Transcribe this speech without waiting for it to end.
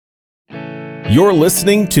You're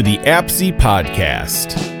listening to the APSE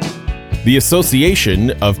Podcast, the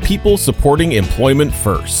Association of People Supporting Employment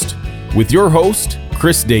First, with your host,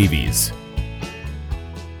 Chris Davies.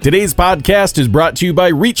 Today's podcast is brought to you by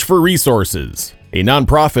Reach for Resources, a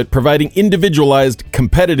nonprofit providing individualized,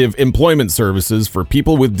 competitive employment services for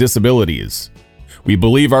people with disabilities. We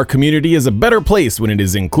believe our community is a better place when it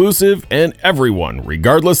is inclusive and everyone,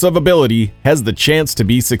 regardless of ability, has the chance to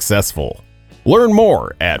be successful. Learn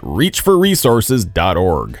more at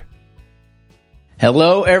reachforresources.org.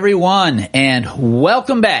 Hello, everyone, and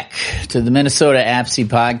welcome back to the Minnesota APSE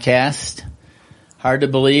Podcast. Hard to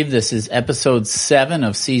believe this is episode 7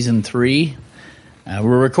 of season 3.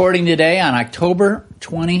 We're recording today on October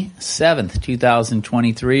 27th,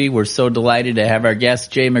 2023. We're so delighted to have our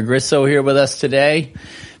guest, Jay Magrisso, here with us today.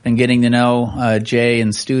 Been getting to know Jay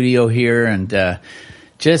in studio here, and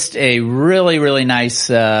just a really, really nice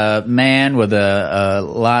man with a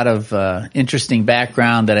lot of interesting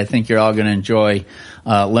background that I think you're all going to enjoy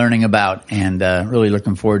learning about, and really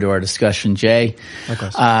looking forward to our discussion, Jay.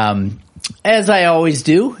 Likewise. As I always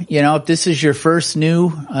do, if this is your first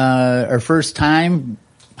time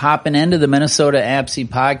popping into the Minnesota APSE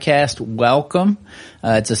Podcast, welcome.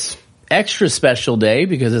 It's an extra special day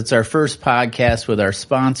because it's our first podcast with our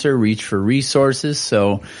sponsor, Reach for Resources.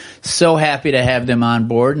 So happy to have them on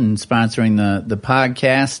board and sponsoring the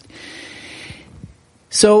podcast.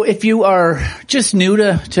 So if you are just new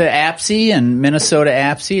to APSE and Minnesota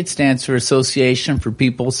APSE, it stands for Association for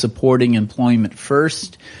People Supporting Employment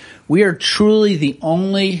First. We are truly the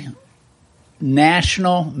only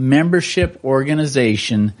national membership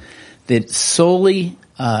organization that solely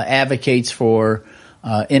advocates for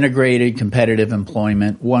integrated competitive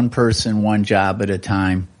employment, one person, one job at a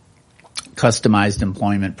time, customized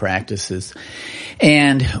employment practices.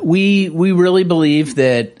 And we really believe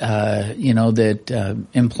that,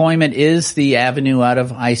 employment is the avenue out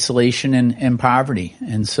of isolation and poverty.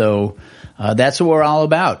 And so that's what we're all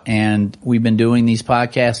about. And we've been doing these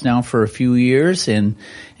podcasts now for a few years, and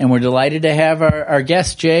we're delighted to have our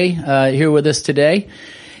guest, Jay, here with us today.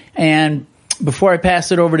 And before I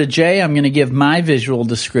pass it over to Jay, I'm going to give my visual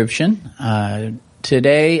description.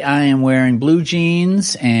 Today I am wearing blue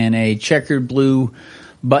jeans and a checkered blue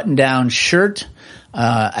button-down shirt.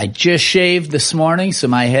 I just shaved this morning, so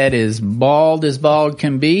my head is bald as bald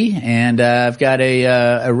can be, and I've got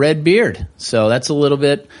a red beard. So that's a little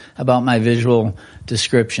bit about my visual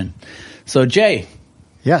description. So, Jay.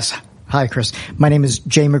 Yes. Hi, Chris. My name is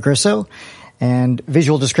Jay Magrisso, and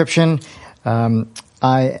visual description,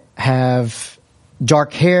 I have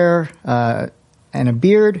dark hair and a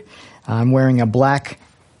beard. I'm wearing a black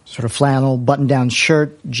sort of flannel button-down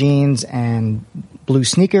shirt, jeans, and blue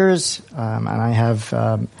sneakers, and I have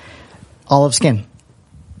olive skin.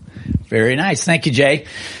 Very nice. Thank you, Jay.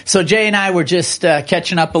 So Jay and I were just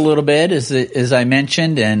catching up a little bit, as I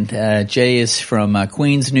mentioned, and Jay is from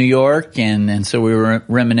Queens, New York, and so we were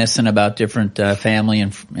reminiscing about different family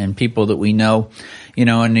and people that we know,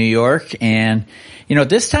 in New York. And at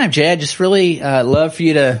this time, Jay, I just really love for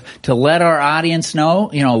you to let our audience know,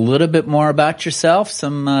 a little bit more about yourself,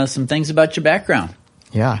 some things about your background.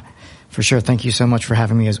 Yeah, for sure. Thank you so much for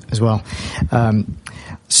having me as well. I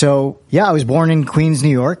was born in Queens, New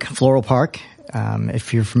York, Floral Park,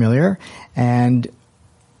 if you're familiar, and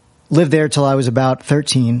lived there till I was about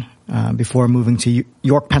 13 before moving to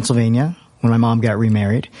York, Pennsylvania, when my mom got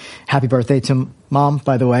remarried. Happy birthday to Mom,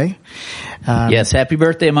 by the way. Yes, happy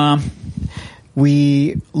birthday, Mom.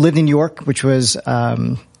 We lived in York, which was,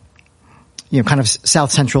 kind of south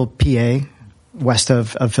central PA, west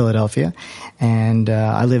of Philadelphia. And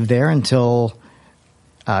I lived there until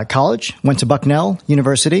college. Went to Bucknell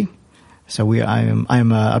University. So I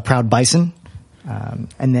am a proud Bison.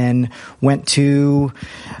 And then went to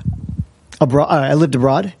abroad. I lived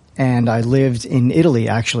abroad, and I lived in Italy,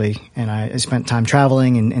 actually. And I spent time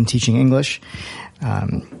traveling and teaching English.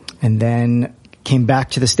 And then came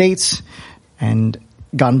back to the States and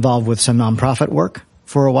got involved with some nonprofit work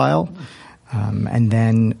for a while, and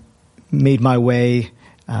then made my way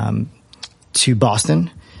to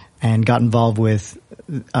Boston and got involved with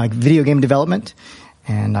video game development.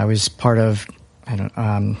 And I was part of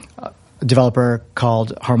a developer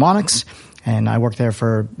called Harmonix, and I worked there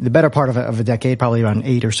for the better part of a decade, probably around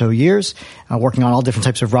 8 or so years, working on all different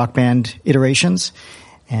types of Rock Band iterations,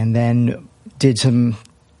 and then did some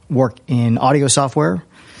work in audio software.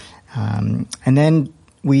 And then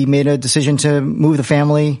we made a decision to move the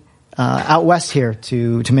family out west here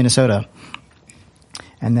to Minnesota.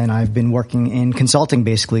 And then I've been working in consulting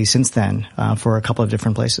basically since then for a couple of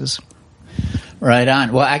different places. Right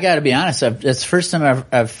on. Well, I got to be honest. It's the first time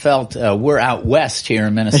I've felt we're out west here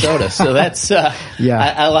in Minnesota. So that's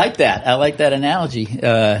I like that. I like that analogy.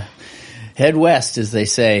 Head west, as they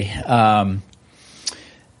say.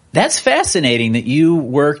 That's fascinating that you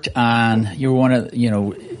worked on. You're one of,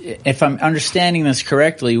 if I'm understanding this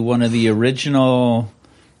correctly, one of the original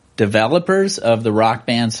developers of the Rock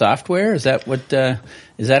Band software. Is that what?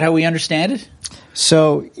 Is that how we understand it?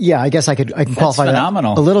 So yeah, I guess I can qualify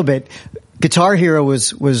phenomenal. that a little bit. Guitar Hero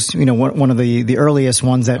was one of the earliest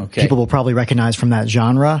ones that people will probably recognize from that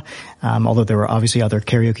genre. Although there were obviously other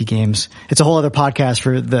karaoke games. It's a whole other podcast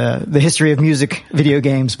for the history of music video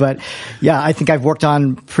games. But yeah, I think I've worked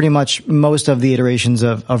on pretty much most of the iterations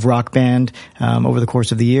of Rock Band over the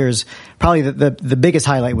course of the years. Probably the biggest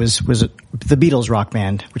highlight was the Beatles Rock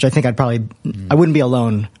Band, which I think I wouldn't be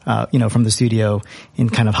alone from the studio in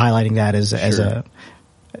kind of highlighting that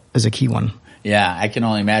as a key one. Yeah, I can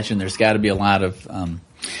only imagine there's got to be a lot of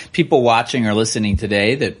people watching or listening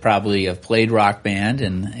today that probably have played Rock Band,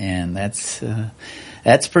 and that's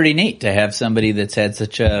pretty neat to have somebody that's had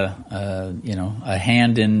such a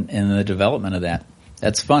hand in the development of that.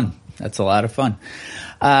 That's fun. That's a lot of fun.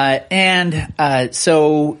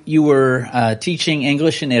 So you were teaching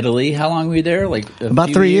English in Italy. How long were you there?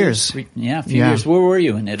 About 3 years. Yeah, a few years. Where were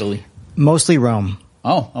you in Italy? Mostly Rome.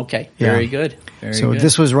 Oh, okay. Very good. Very good.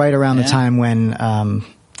 This was right around the time when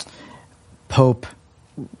Pope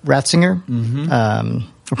Ratzinger,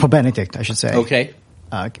 or Pope Benedict, I should say,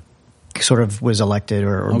 sort of was elected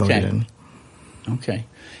or voted in. Okay.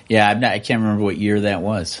 Yeah, I can't remember what year that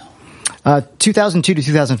was. 2002 to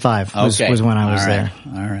 2005 was when I was there.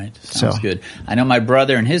 All right. Sounds good. I know my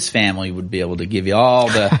brother and his family would be able to give you all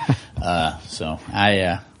the, so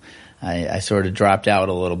I sort of dropped out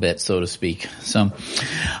a little bit, so to speak. So,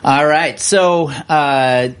 all right. So,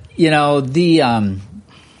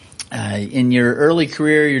 in your early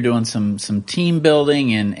career, you're doing some team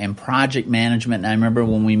building and project management. And I remember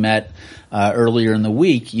when we met earlier in the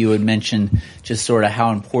week, you had mentioned just sort of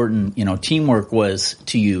how important teamwork was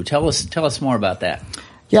to you. Tell us more about that.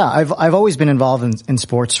 Yeah, I've always been involved in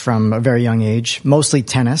sports from a very young age. Mostly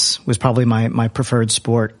tennis was probably my preferred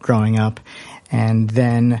sport growing up, and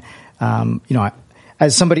then.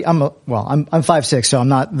 As somebody, I'm 5'6", so I'm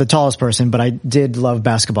not the tallest person, but I did love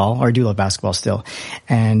basketball, or I do love basketball still.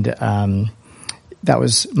 And, that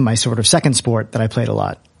was my sort of second sport that I played a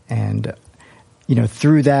lot. And,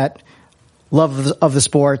 through that love of the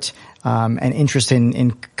sport, and interest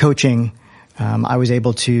in coaching, I was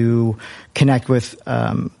able to connect with,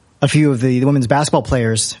 a few of the women's basketball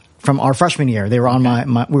players from our freshman year. They were on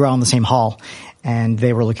we were on the same hall, and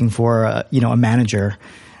they were looking for, a manager.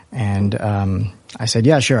 And I said,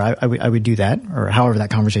 yeah, sure, I would do that, or however that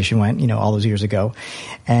conversation went, all those years ago.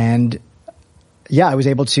 And yeah, I was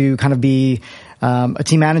able to kind of be a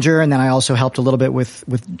team manager, and then I also helped a little bit with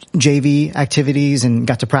JV activities and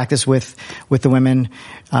got to practice with the women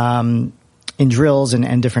in drills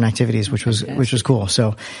and different activities, which was cool.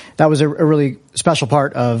 So that was a really special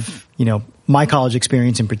part of my college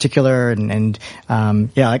experience in particular. And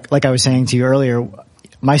like I was saying to you earlier.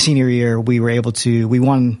 My senior year, we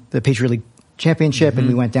won the Patriot League championship, and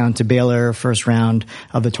we went down to Baylor first round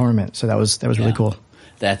of the tournament. So that was really cool.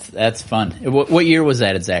 That's fun. What year was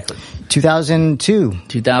that exactly? 2002.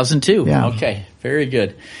 2002. Yeah. Okay. Very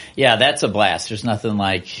good. Yeah, that's a blast. There's nothing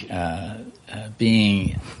like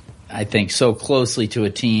being, I think, so closely to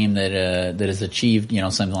a team that has achieved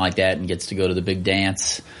something like that and gets to go to the big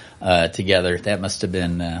dance together. That must have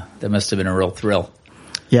been a real thrill.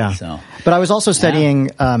 Yeah. So. But I was also studying,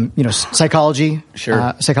 psychology,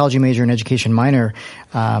 psychology major and education minor.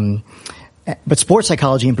 But sports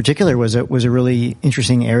psychology in particular was a really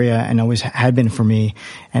interesting area and always had been for me.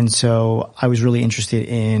 And so I was really interested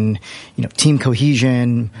in, team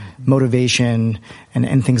cohesion, motivation,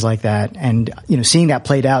 and things like that. And, seeing that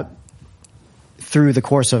played out through the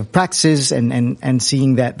course of practices and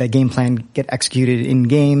seeing that game plan get executed in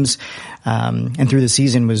games, and through the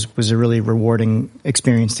season was a really rewarding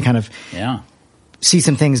experience to kind of see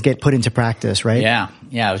some things get put into practice, right? Yeah.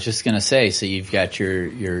 I was just gonna say, so you've got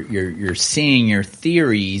you're seeing your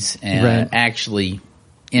theories and actually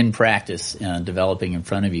in practice, developing in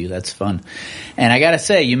front of you. That's fun. And I gotta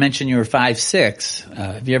say, you mentioned you were 5'6".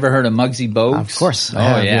 Have you ever heard of Muggsy Bogues? Of course.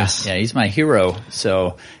 Yes. Yeah, he's my hero.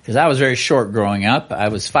 So, cause I was very short growing up. I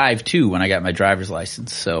was 5'2" when I got my driver's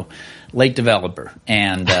license. So, late developer.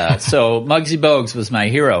 And, so Muggsy Bogues was my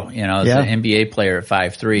hero, as an NBA player at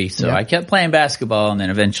 5'3". So I kept playing basketball, and then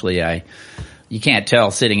eventually you can't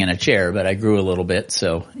tell sitting in a chair, but I grew a little bit.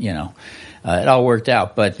 So, it all worked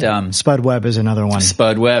out. But Spud Webb is another one.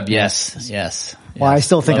 Spud Webb, yes. Well, I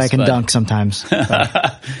still think Love I can Spud. dunk sometimes.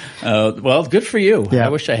 Well, good for you. Yeah. I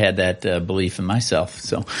wish I had that belief in myself.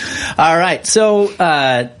 So, all right. So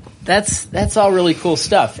that's all really cool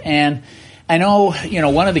stuff. And I know,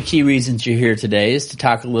 one of the key reasons you're here today is to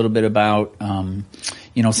talk a little bit about,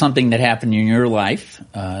 something that happened in your life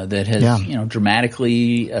that has,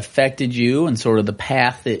 dramatically affected you and sort of the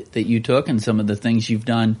path that you took and some of the things you've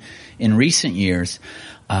done in recent years.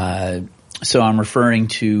 So I'm referring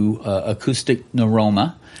to Acoustic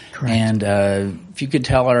Neuroma. Correct. And if you could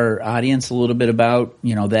tell our audience a little bit about,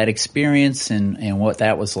 that experience and what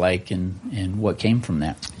that was like and what came from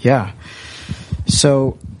that. Yeah.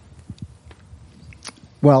 So,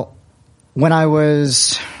 well, when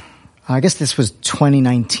I guess this was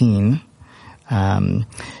 2019, I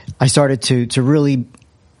started to really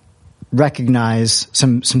recognize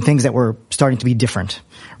some things that were starting to be different,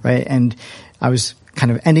 right? And I was kind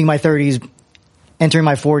of ending my 30s, entering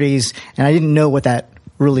my 40s, and I didn't know what that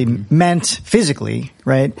really meant physically,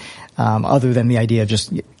 right? Other than the idea of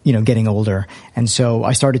just, getting older. And so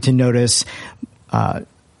I started to notice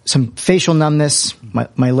some facial numbness,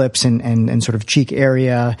 my lips and sort of cheek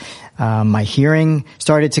area. My hearing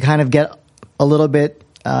started to kind of get a little bit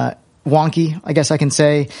wonky, I guess I can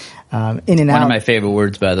say. In and out. One of my favorite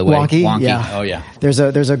words, by the way. Wonky. Yeah. Oh, yeah. There's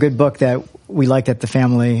a good book that we liked at the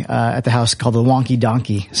family at the house called The Wonky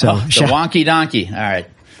Donkey. So the Wonky Donkey. All right.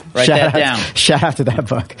 Write that down. Shout out to that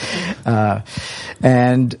book.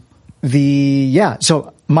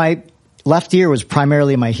 So my left ear was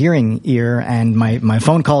primarily my hearing ear and my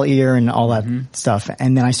phone call ear and all that stuff.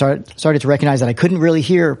 And then I started to recognize that I couldn't really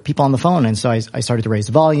hear people on the phone. And so I started to raise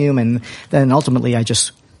the volume, and then ultimately I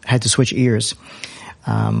just had to switch ears.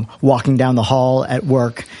 Walking down the hall at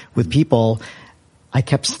work with people, I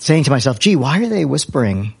kept saying to myself, gee, why are they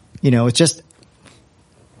whispering? It's just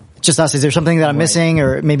us. Is there something that I'm missing,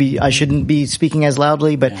 or maybe I shouldn't be speaking as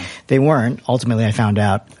loudly? But they weren't. Ultimately, I found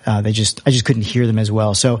out I just couldn't hear them as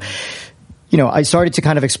well. So, I started to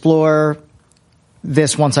kind of explore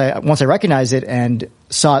this once I recognized it and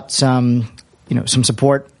sought some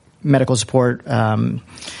support, medical support,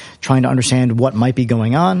 trying to understand what might be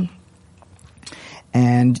going on.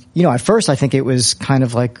 And at first, I think it was kind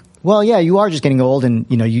of like, well, yeah, you are just getting old, and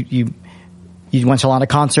you went to a lot of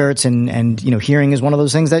concerts, and hearing is one of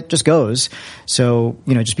those things that just goes. So,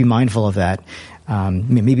 just be mindful of that.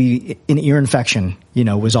 Maybe an ear infection,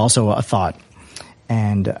 was also a thought.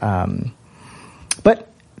 And, but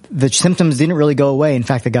the symptoms didn't really go away. In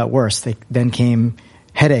fact, they got worse. They then came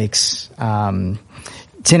headaches,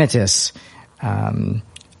 tinnitus. And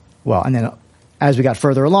then as we got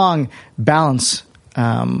further along, balance.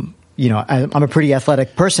 I'm a pretty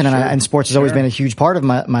athletic person, and sports has always been a huge part of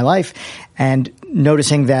my life. And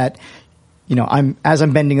noticing that, as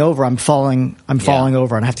I'm bending over, I'm falling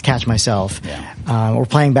over, and I have to catch myself. Yeah. Or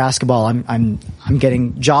playing basketball, I'm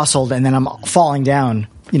getting jostled, and then I'm falling down,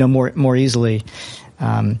 more easily.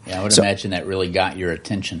 I would imagine that really got your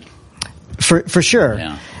attention. For sure.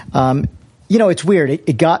 Yeah. It's weird.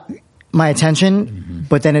 It got my attention,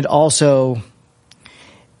 but then it also,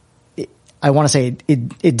 I want to say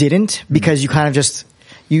it didn't, because you kind of just,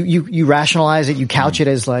 you rationalize it, you couch it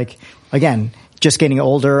as like, again, just getting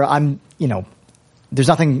older. There's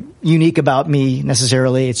nothing unique about me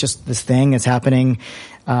necessarily. It's just this thing that's happening.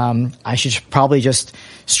 I should probably just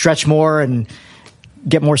stretch more and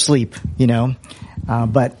get more sleep,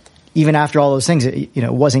 but even after all those things, it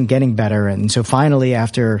wasn't getting better. And so finally,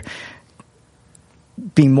 after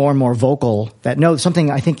being more and more vocal that no, something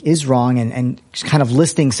I think is wrong, and kind of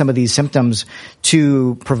listing some of these symptoms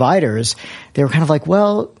to providers, they were kind of like,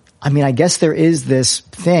 well, I guess there is this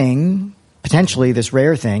thing, potentially this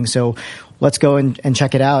rare thing. So let's go and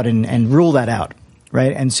check it out and rule that out.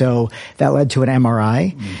 Right. And so that led to an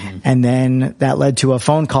MRI, and then that led to a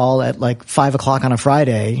phone call at like 5:00 on a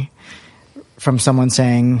Friday from someone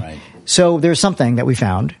saying, so there's something that we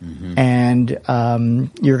found, and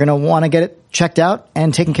you're going to want to get it checked out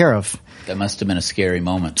and taken care of. That must have been a scary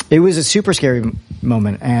moment. It was a super scary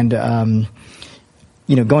moment. And,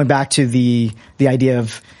 going back to the idea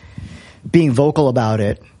of being vocal about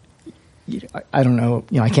it, I don't know,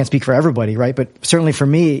 I can't speak for everybody, right? But certainly for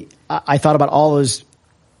me, I thought about all those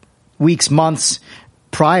weeks, months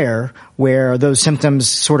prior where those symptoms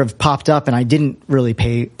sort of popped up, and I didn't really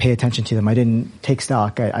pay attention to them. I didn't take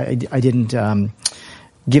stock. I didn't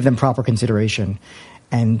give them proper consideration.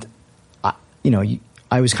 And,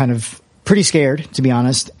 I was kind of pretty scared, to be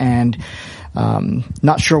honest, and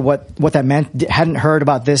not sure what that meant. Hadn't heard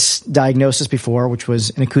about this diagnosis before, which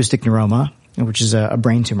was an acoustic neuroma, which is a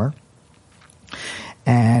brain tumor.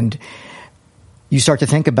 And you start to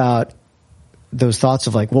think about those thoughts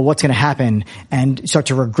of like, well, what's going to happen, and start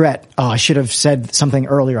to regret, oh, I should have said something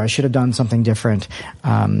earlier. I should have done something different.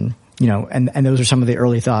 And those are some of the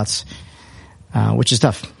early thoughts, which is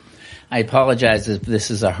tough. I apologize if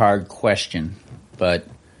this is a hard question, but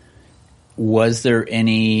was there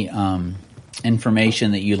any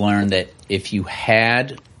information that you learned that if you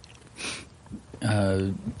had,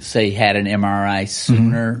 say, had an MRI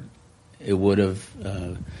sooner, it would have,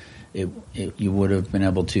 you would have been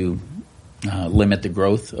able to limit the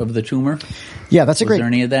growth of the tumor? Yeah, was there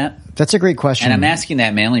any of that? That's a great question. And I'm asking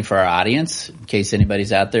that mainly for our audience, in case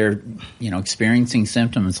anybody's out there, experiencing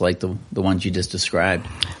symptoms like the ones you just described.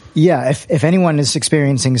 Yeah, if anyone is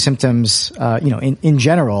experiencing symptoms, in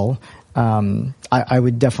general, I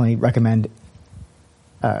would definitely recommend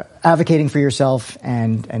advocating for yourself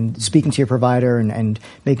and speaking to your provider and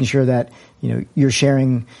making sure that you're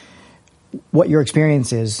sharing what your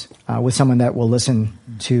experience is with someone that will listen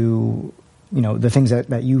to the things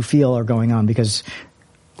that you feel are going on, because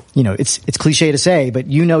it's cliche to say, but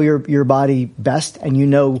your body best,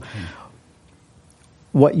 and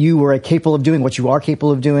what you are capable of doing, what you are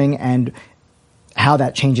capable of doing, and how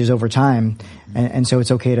that changes over time. And so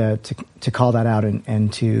it's okay to call that out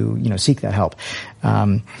and to seek that help.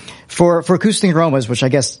 For acoustic neuromas, which I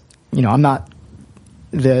guess I'm not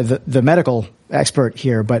the medical expert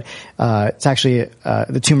here, but it's actually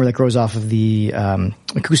the tumor that grows off of the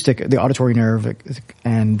the auditory nerve,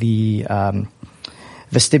 and the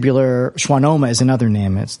vestibular schwannoma is another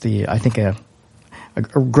name. It's a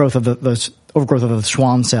growth of the overgrowth of the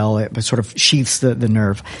Schwann cell. It sort of sheaths the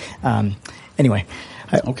nerve. Anyway.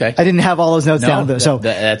 Okay. I didn't have all those notes down, so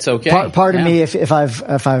that's okay. Pardon me if I've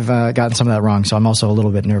gotten some of that wrong. So I'm also a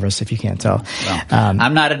little bit nervous, if you can't tell. Well,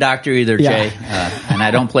 I'm not a doctor either, Jay, and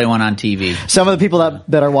I don't play one on TV. Some of the people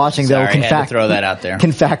that are watching, I had to throw that out there.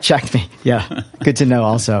 Can fact check me. Yeah, good to know.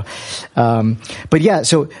 Also, but yeah,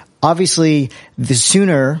 so obviously, the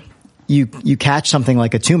sooner you catch something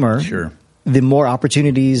like a tumor, sure, the more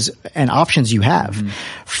opportunities and options you have.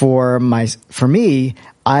 Mm-hmm. For me,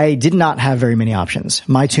 I did not have very many options.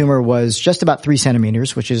 My tumor was just about 3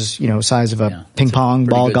 centimeters, which is, size of a ping pong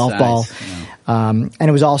ball, golf ball. Yeah. And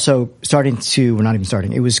it was also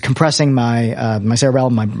it was compressing my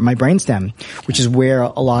cerebellum, my brainstem, which is where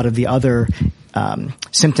a lot of the other,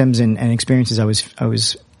 symptoms and experiences I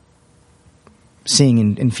was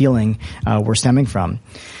seeing and feeling, were stemming from.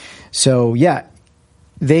 So yeah,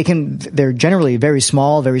 they're generally very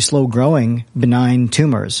small, very slow growing, benign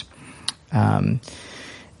tumors.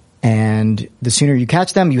 And the sooner you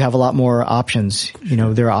catch them, you have a lot more options.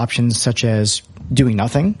 There are options such as doing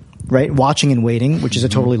nothing, right? Watching and waiting, which is a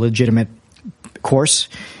totally legitimate course.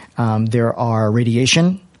 There are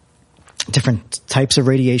radiation, different types of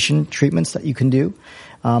radiation treatments that you can do.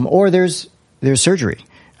 Or there's surgery.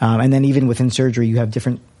 And then even within surgery, you have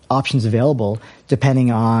different options available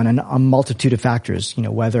depending on a multitude of factors.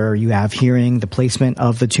 Whether you have hearing, the placement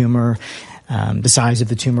of the tumor, the size of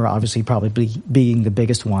the tumor, obviously probably being the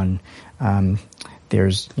biggest one.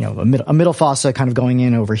 There's, a middle fossa kind of going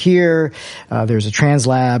in over here. There's a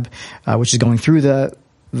translab, which is going through the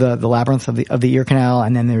labyrinth of the ear canal.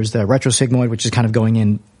 And then there's the retrosigmoid, which is kind of going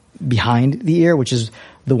in behind the ear, which is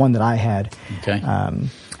the one that I had. Okay.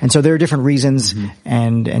 And so there are different reasons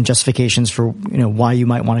and justifications for, why you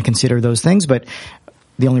might want to consider those things. But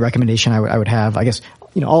the only recommendation I would have, I guess,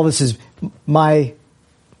 all this is my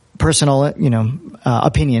personal,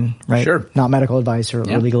 opinion, right? Sure. Not medical advice or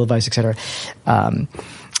legal advice, et cetera.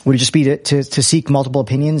 Would just be to seek multiple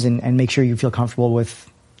opinions and make sure you feel comfortable with,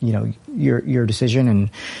 your decision.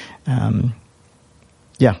 And,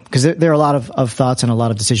 because there are a lot of thoughts and a lot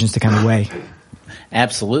of decisions to kind of weigh.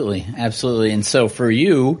 Absolutely. Absolutely. And so for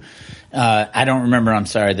you, I don't remember, I'm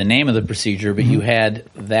sorry, the name of the procedure, but you had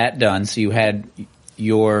that done. So you had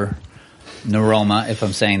your neuroma, if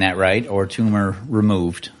I'm saying that right, or tumor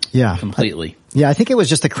removed. Yeah, completely. I think it was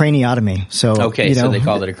just a craniotomy. So so they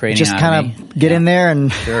called it a craniotomy. Just kind of get in there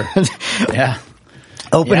and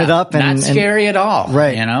open it up, and not scary at all,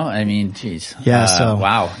 right? I mean, geez,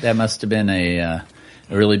 wow, that must have been a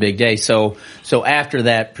really big day. So after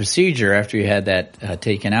that procedure, after you had that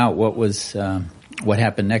taken out, what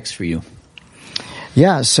happened next for you?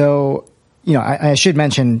 Yeah, so I should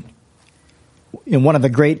mention, one of the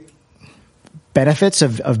great benefits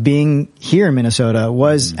of being here in Minnesota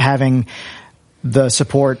was having the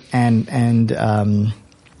support and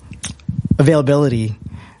availability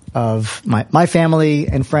of my family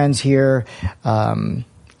and friends here.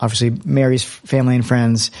 Obviously Mary's family and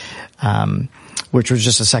friends, which was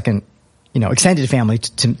just a second extended family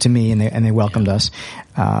to me, and they welcomed us.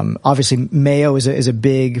 Obviously Mayo is a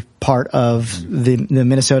big part of the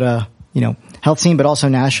Minnesota, health scene, but also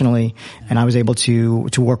nationally. And I was able to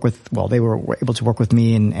work with, they were able to work with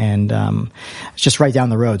me and it's just right down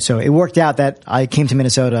the road. So it worked out that I came to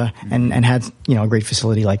Minnesota and had, a great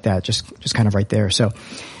facility like that, just kind of right there. So,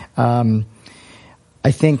 I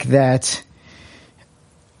think that,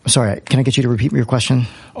 sorry, can I get you to repeat your question?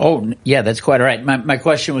 Oh, yeah, that's quite all right. My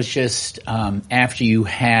question was just, after you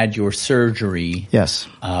had your surgery. Yes.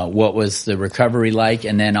 What was the recovery like?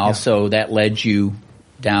 And then also that led you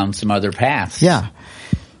down some other paths. Yeah.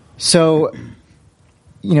 So,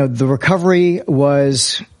 the recovery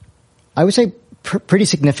was, I would say, pretty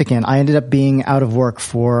significant. I ended up being out of work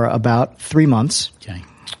for about 3 months. Okay.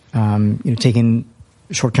 Taking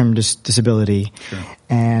short-term disability. Sure.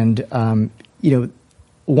 And,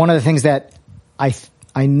 one of the things that I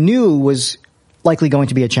knew was likely going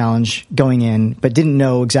to be a challenge going in, but didn't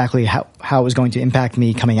know exactly how it was going to impact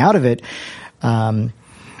me coming out of it,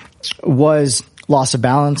 was loss of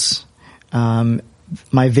balance.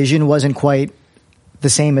 My vision wasn't quite the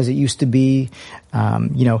same as it used to be.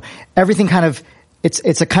 Everything kind of,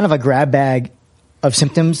 it's a kind of a grab bag of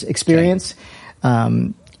symptoms experience.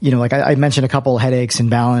 Okay. Like I mentioned a couple headaches and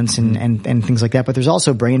balance and things like that, but there's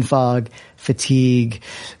also brain fog, fatigue,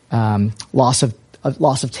 loss of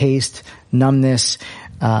taste, numbness,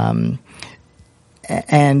 and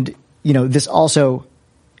this also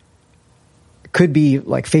could be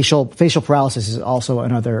like facial paralysis is also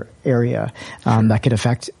another area that could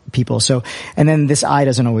affect people. So, and then this eye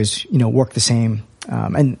doesn't always work the same,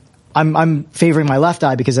 and I'm favoring my left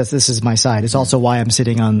eye because this is my side. It's also why I'm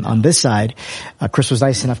sitting on this side. Chris was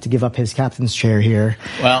nice enough to give up his captain's chair here.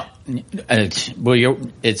 Well, no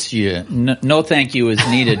thank you is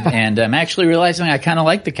needed, and I'm actually realizing I kind of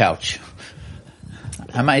like the couch.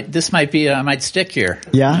 I might stick here.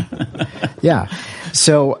 Yeah, yeah.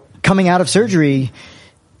 So coming out of surgery,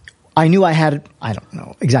 I knew I had, I don't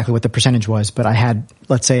know exactly what the percentage was, but I had,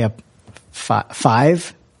 let's say, a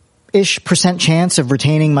 5% chance of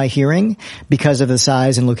retaining my hearing because of the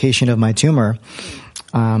size and location of my tumor.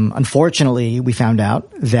 Unfortunately, we found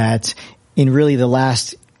out that in really the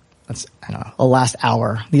last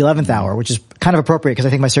hour, the 11th hour, which is kind of appropriate because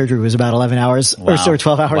I think my surgery was about 11 hours or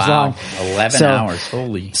 12 hours long. 11 hours.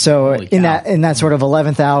 Holy in cow. that sort of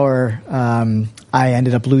 11th hour, I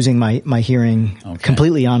ended up losing my hearing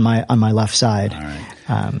completely on my left side. All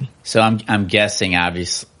right. So I'm guessing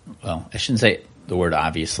obviously, well, I shouldn't say the word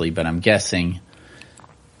obviously, but I'm guessing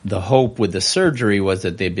the hope with the surgery was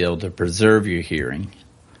that they'd be able to preserve your hearing.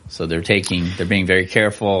 So they're being very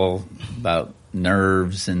careful about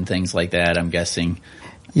nerves and things like that. I'm guessing.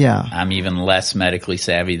 Yeah. I'm even less medically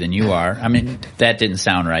savvy than you are. I mean, that didn't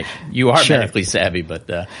sound right. You are Sure. medically savvy, but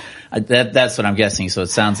that's what I'm guessing. So it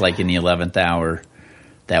sounds like in the 11th hour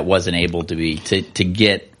that wasn't able to be to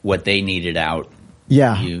get what they needed out.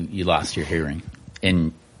 Yeah. You lost your hearing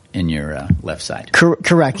in your left side.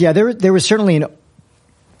 Correct. Yeah, there was certainly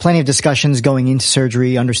plenty of discussions going into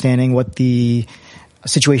surgery, understanding what the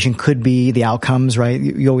situation could be, the outcomes, right?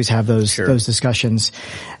 You always have those discussions.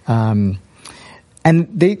 And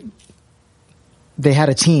they had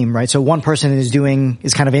a team, right? So one person is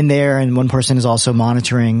kind of in there, and one person is also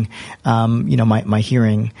monitoring, my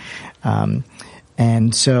hearing.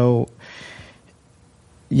 And so,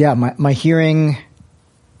 yeah, my hearing,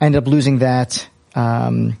 I ended up losing that.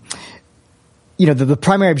 The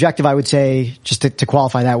primary objective, I would say, just to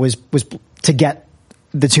qualify that, was to get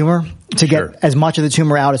the tumor, get as much of the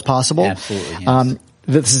tumor out as possible. Absolutely. Yes.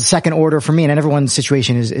 This is the second order for me, and everyone's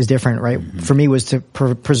situation is different, right? Mm-hmm. For me, was to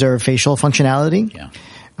preserve facial functionality. Yeah.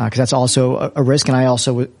 Because that's also a risk. And I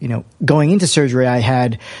also, going into surgery, I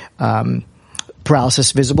had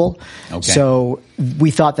paralysis visible. Okay. So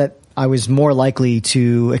we thought that I was more likely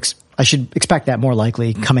I should expect that more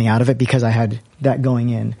likely coming out of it because I had that going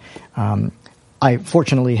in. I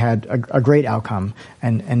fortunately had a great outcome,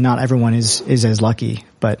 and not everyone is as lucky,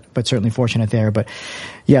 but certainly fortunate there. But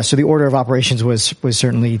yeah, so the order of operations was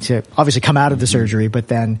certainly to obviously come out of the surgery, but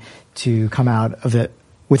then to come out of it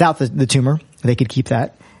without the tumor. They could keep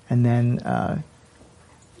that. And then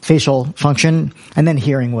facial function, and then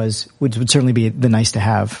hearing would certainly be the nice to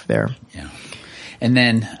have there. Yeah. And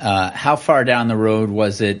then how far down the road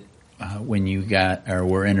was it when you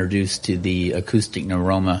were introduced to the Acoustic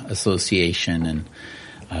Neuroma Association? And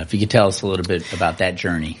if you could tell us a little bit about that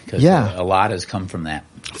journey, because a lot has come from that.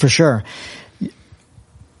 For sure.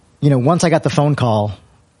 Once I got the phone call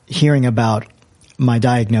hearing about my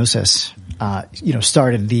diagnosis,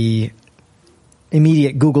 started the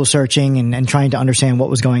immediate Google searching and trying to understand what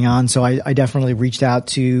was going on. So I definitely reached out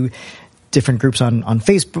to different groups on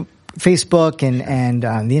Facebook and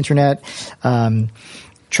on the internet,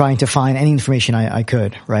 trying to find any information I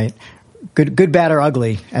could, right? Good, bad, or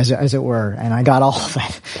ugly, as it were, and I got all of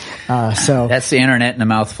it. So that's the internet in a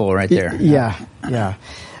mouthful, right there. Yeah.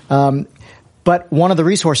 But one of the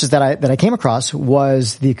resources that I came across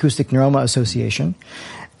was the Acoustic Neuroma Association,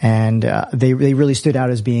 and they really stood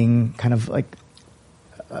out as being kind of like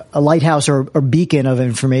a lighthouse or beacon of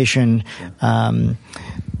information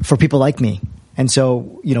for people like me. And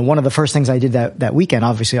so, one of the first things I did that weekend,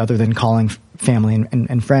 obviously, other than calling family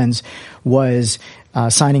and friends, was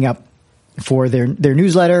signing up for their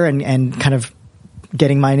newsletter and kind of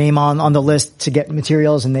getting my name on the list to get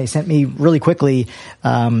materials. And they sent me really quickly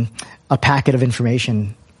a packet of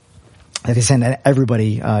information that they send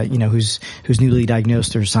everybody, who's newly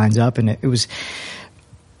diagnosed or signs up. And it was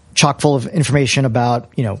chock full of information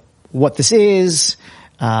about, what this is,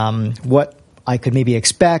 what I could maybe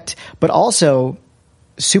expect, but also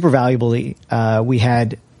super valuably,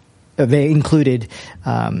 they included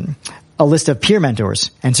a list of peer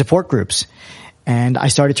mentors and support groups. And I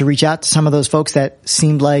started to reach out to some of those folks that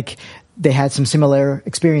seemed like they had some similar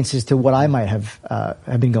experiences to what I might have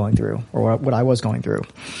been going through or what I was going through.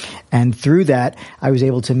 And through that, I was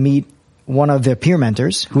able to meet one of the peer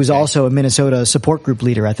mentors who was also a Minnesota support group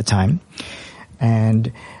leader at the time.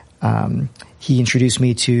 And he introduced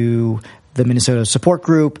me to the Minnesota support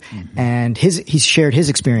group, and he shared his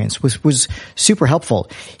experience, was super helpful.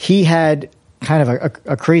 He had kind of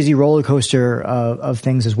a crazy roller coaster of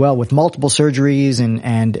things as well, with multiple surgeries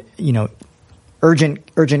and emergent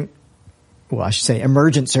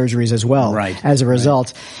surgeries as well. Right. As a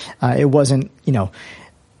result, it wasn't,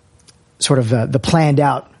 sort of the planned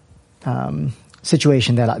out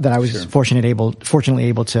situation that I was fortunately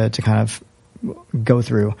able to kind of go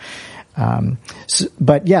through.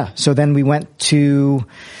 So then we went to,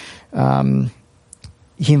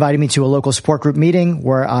 he invited me to a local support group meeting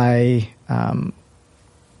where I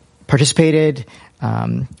participated.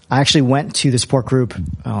 I actually went to the support group.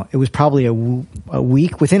 It was probably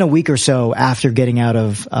within a week or so after getting out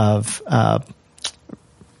of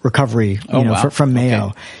recovery, from Mayo.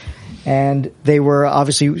 Okay. And they were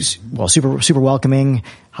obviously, super, super welcoming.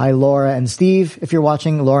 Hi, Laura and Steve, if you're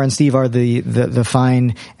watching. Laura and Steve are the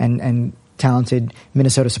fine and talented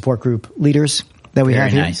Minnesota support group leaders that we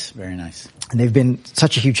have here. Very nice, very nice. And they've been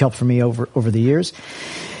such a huge help for me over the years.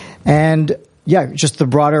 And just the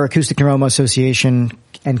broader Acoustic Neuroma Association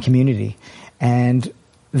and community. And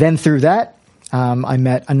then through that, I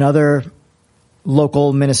met another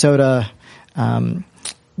local Minnesota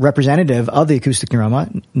representative of the Acoustic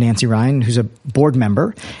Neuroma, Nancy Ryan, who's a board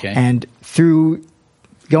member. Okay. And through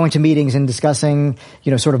going to meetings and discussing,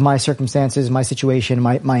 sort of my circumstances, my situation,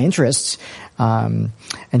 my interests, and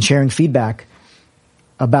sharing feedback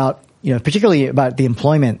about, particularly about the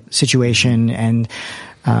employment situation. And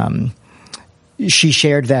she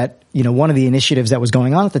shared that, one of the initiatives that was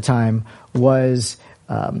going on at the time was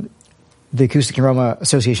the Acoustic Neuroma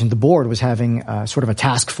Association, the board, was having sort of a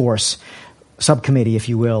task force subcommittee, if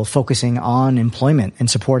you will, focusing on employment and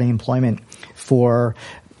supporting employment for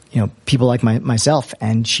people like myself.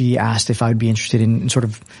 And she asked if I'd be interested in sort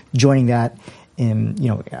of joining that in,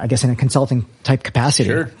 I guess in a consulting type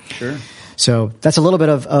capacity. Sure. So that's a little bit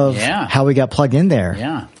of how we got plugged in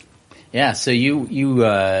there. Yeah. So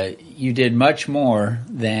you did much more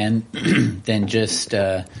than just,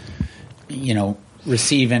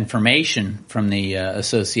 receive information from the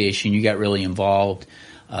association. You got really involved.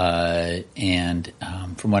 And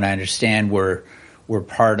from what I understand, we're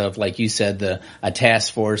part of, like you said, a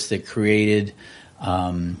task force that created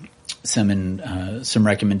some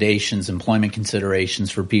recommendations, employment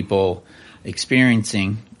considerations for people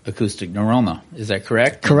experiencing acoustic neuroma. Is that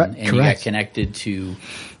correct? Correct. And you got connected to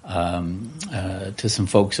some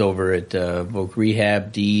folks over at Voc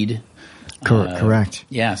Rehab, Deed. Correct.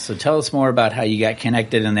 Yeah. So tell us more about how you got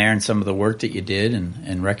connected in there and some of the work that you did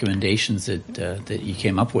and recommendations that you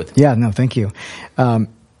came up with. Yeah. No, thank you.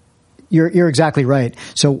 You're exactly right.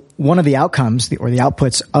 So one of the outcomes or the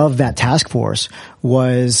outputs of that task force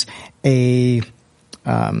was to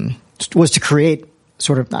create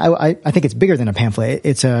sort of, I think it's bigger than a pamphlet.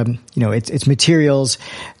 It's it's materials.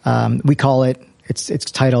 We call it,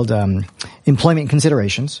 it's titled, Employment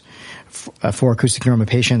Considerations for acoustic neuroma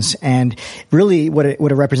patients. And really what it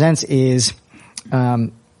represents is,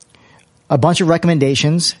 a bunch of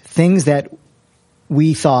recommendations, things that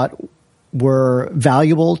we thought were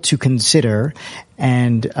valuable to consider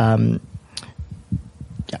and,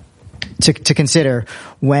 to consider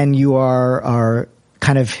when you are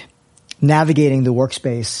kind of navigating the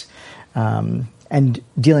workspace, and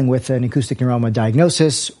dealing with an acoustic neuroma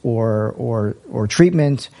diagnosis or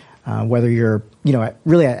treatment, whether you're,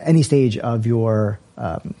 really at any stage of your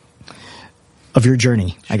journey,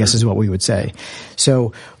 sure. I guess is what we would say.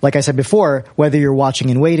 So, like I said before, whether you're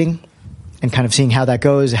watching and waiting and kind of seeing how that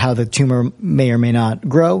goes, how the tumor may or may not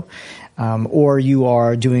grow, or you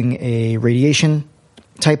are doing a radiation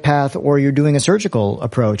type path, or you're doing a surgical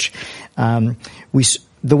approach,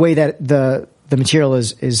 the way that the material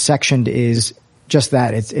is sectioned is just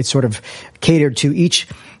that. It's sort of catered to each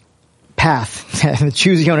path, the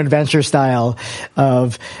choose your own adventure style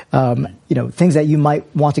of, things that you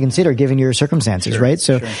might want to consider given your circumstances, sure, right?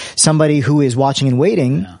 So somebody who is watching and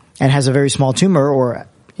waiting and has a very small tumor or,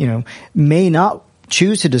 may not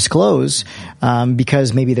choose to disclose,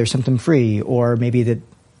 because maybe they're symptom free, or maybe that,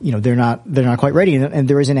 they're not quite ready, and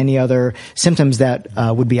there isn't any other symptoms that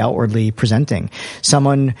would be outwardly presenting.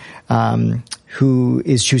 Someone who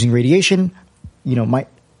is choosing radiation, might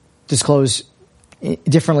disclose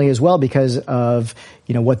differently as well because of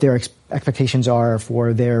what their expectations are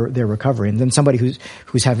for their recovery. And then somebody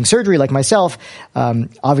who's having surgery, like myself,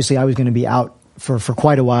 obviously I was going to be out for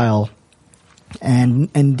quite a while,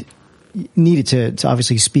 and needed to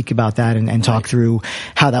obviously speak about that and talk through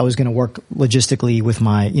how that was going to work logistically with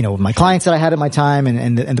my my clients that I had at my time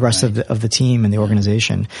and the rest of the team and the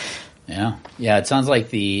organization. Yeah. It sounds like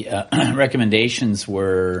the recommendations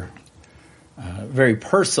were very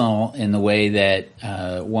personal in the way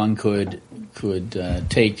that one could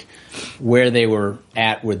take where they were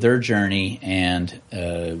at with their journey, and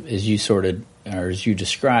as you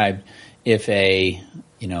described, if A,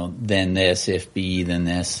 then this, if B, then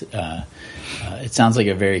this. It sounds like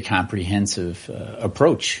a very comprehensive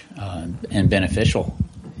approach and beneficial.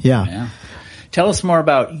 Yeah. Tell us more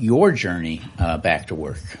about your journey back to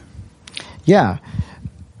work. Yeah.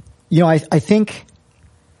 I think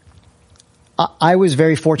I was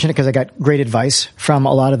very fortunate because I got great advice from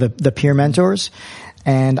a lot of the peer mentors,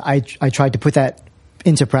 and I tried to put that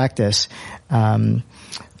into practice.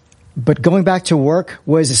 But going back to work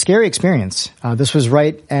was a scary experience. This was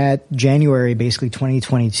right at January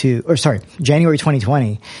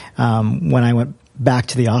 2020, when I went back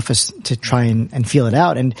to the office to try and feel it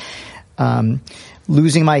out. And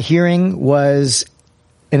losing my hearing was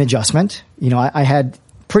an adjustment. I had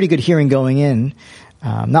pretty good hearing going in,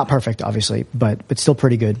 not perfect, obviously, but still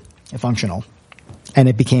pretty good and functional. And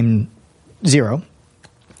it became 0.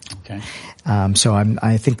 Okay. So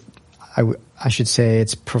I think I should say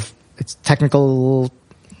it's technical,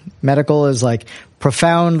 medical is like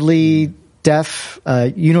profoundly deaf,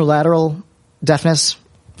 unilateral deafness.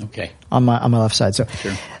 Okay. On my left side. So,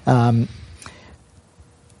 sure.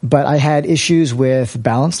 But I had issues with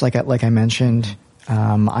balance, like I mentioned.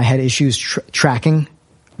 I had issues tracking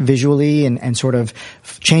visually and sort of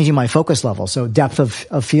changing my focus level. So depth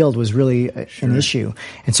of field was really an issue.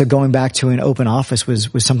 And so going back to an open office was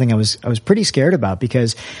something I was pretty scared about,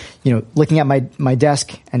 because, looking at my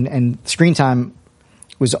desk and screen time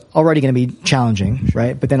was already going to be challenging,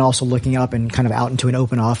 right? But then also looking up and kind of out into an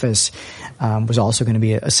open office, was also going to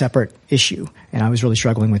be a separate issue. And I was really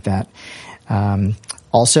struggling with that.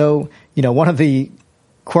 Also, one of the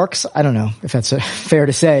quirks, I don't know if that's fair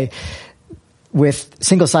to say, with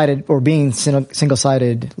single-sided or being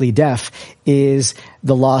single-sidedly deaf is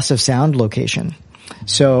the loss of sound location.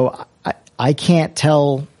 So I can't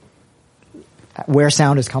tell where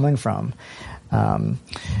sound is coming from,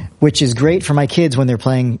 which is great for my kids when they're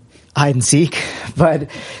playing hide and seek, but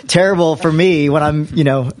terrible for me when I'm,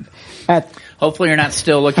 Hopefully you're not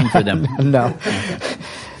still looking for them.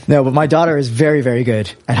 No, but my daughter is very, very good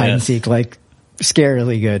at hide and seek, like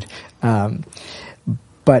scarily good.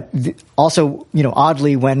 But also,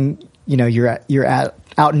 oddly, when, you're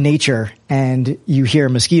out in nature and you hear a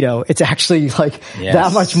mosquito, it's actually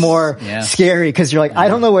that much more scary, because you're like, I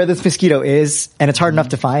don't know where this mosquito is, and it's hard enough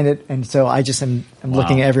to find it. And so I just am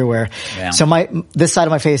looking everywhere. Yeah. So this side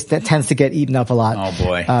of my face that tends to get eaten up a lot. Oh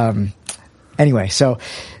boy. Anyway, so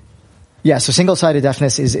single-sided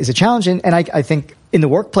deafness is a challenge. And I think in the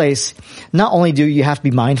workplace, not only do you have to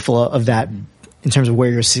be mindful of that, in terms of where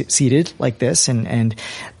you're seated like this,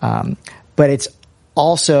 but it's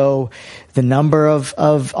also the number of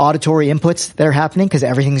auditory inputs that are happening, because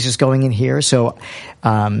everything's just going in here. So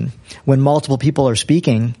when multiple people are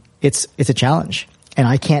speaking, it's a challenge, and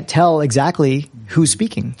I can't tell exactly who's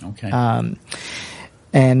speaking. Okay.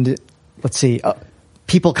 And let's see.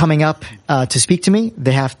 People coming up to speak to me,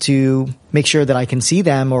 they have to make sure that I can see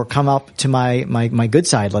them or come up to my good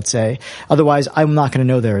side, let's say. Otherwise, I'm not going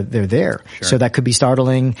to know they're there. Sure. So that could be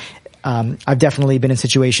startling. I've definitely been in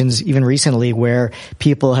situations, even recently, where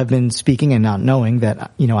people have been speaking and not knowing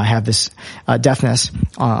that, I have this deafness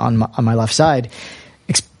on my left side,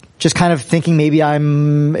 just kind of thinking maybe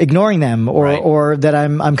I'm ignoring them or that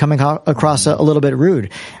I'm coming across a little bit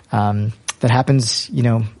rude. That happens,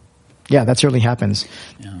 that certainly happens.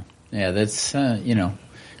 Yeah, that's,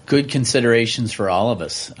 good considerations for all of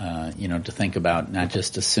us, to think about, not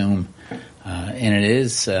just assume. And it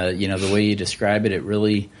is, the way you describe it, it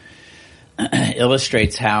really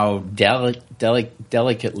illustrates how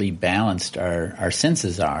delicately balanced our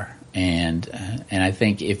senses are. And I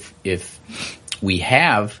think if we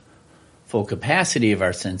have full capacity of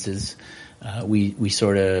our senses, we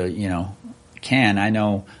sort of, can. I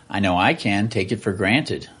know I can take it for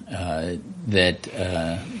granted that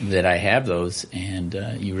I have those, and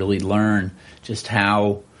you really learn just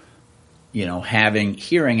how having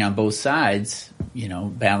hearing on both sides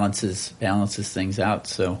balances things out.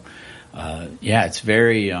 So it's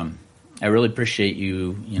very. I really appreciate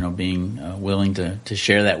you being willing to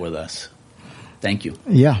share that with us. Thank you.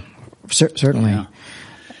 Yeah, certainly. Yeah.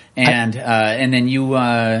 And then you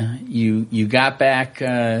got back.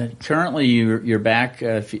 Currently, you're back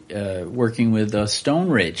working with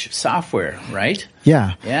Stoneridge Software, right?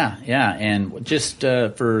 Yeah. And just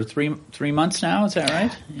for 3 months now, is that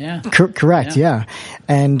right? Yeah. Correct. Yeah.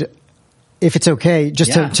 And if it's okay,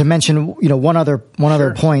 just to mention, one other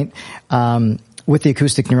point with the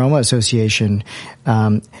Acoustic Neuroma Association,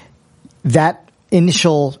 that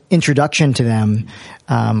initial introduction to them,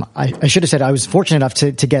 I should have said I was fortunate enough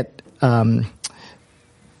to get,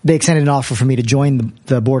 they extended an offer for me to join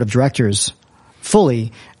the board of directors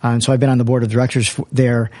fully. So I've been on the board of directors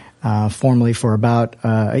there, formally for about,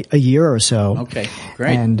 a year or so. Okay,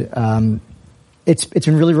 great. And, it's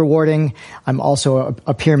been really rewarding. I'm also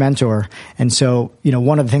a peer mentor. And so,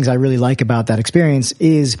 one of the things I really like about that experience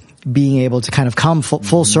is being able to kind of come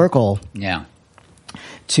full circle. Yeah.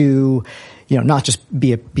 To, not just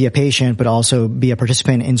be a patient, but also be a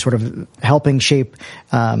participant in sort of helping shape,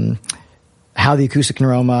 how the Acoustic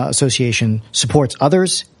Neuroma Association supports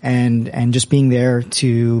others and just being there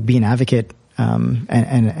to be an advocate,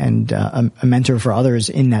 and a mentor for others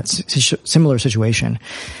in that similar situation.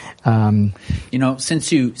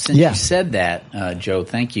 Since you said that, Joe,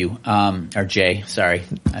 thank you. Or Jay, sorry.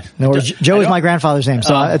 No, Joe is my grandfather's name,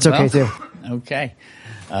 so it's okay too. Okay.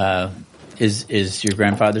 Is your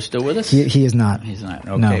grandfather still with us? He is not. He's not.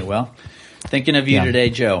 Okay. No. Well, thinking of you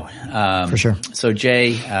today, Joe. For sure. So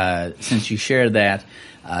Jay, since you shared that,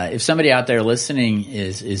 if somebody out there listening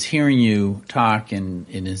is hearing you talk and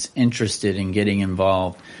is interested in getting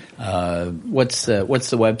involved, what's the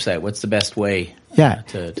website? What's the best way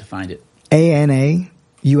to find it? ANAUSA.org,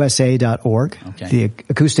 the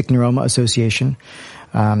Acoustic Neuroma Association.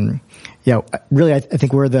 Really, I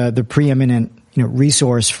think we're the preeminent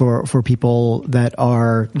resource for people that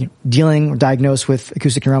are diagnosed with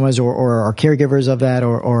acoustic neuromas or are caregivers of that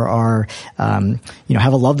or are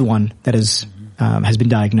have a loved one that has been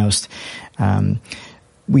diagnosed.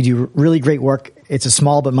 We do really great work. It's a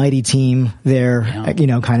small but mighty team there,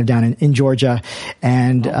 kind of down in Georgia.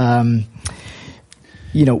 And,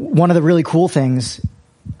 one of the really cool things,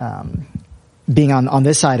 being on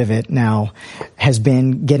this side of it now has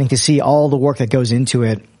been getting to see all the work that goes into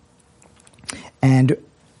it. And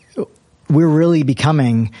we're really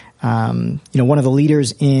becoming, one of the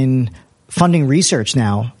leaders in funding research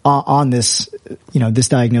now on this, this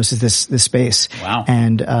diagnosis, this space. Wow.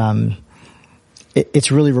 And,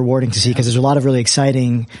 it's really rewarding to see because there's a lot of really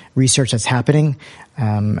exciting research that's happening.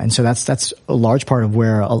 And so that's a large part of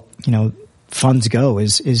where, funds go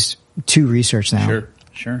is to research now.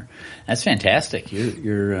 Sure. That's fantastic.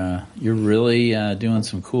 You're really, doing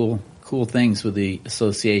some cool things with the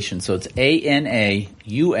association. So it's ANAUSA.org.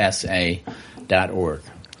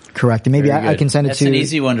 Correct. And maybe I can send it That's to... an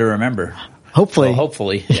easy one to remember. Hopefully. Well,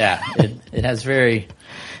 hopefully, yeah. It has very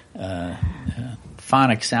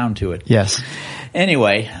phonic sound to it. Yes.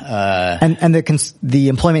 Anyway. And the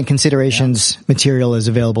employment considerations material is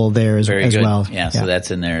available there as well. Yeah, so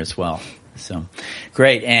that's in there as well. So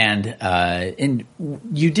great. And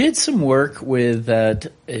you did some work with,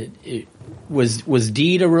 was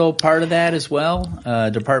DEED a real part of that as well?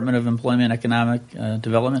 Department of Employment Economic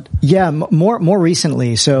Development? Yeah, more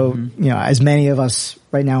recently. So, as many of us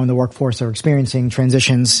right now in the workforce are experiencing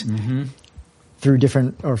transitions through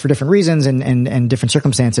for different reasons and different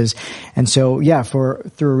circumstances. And so, through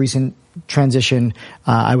a recent transition,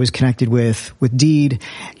 I was connected with DEED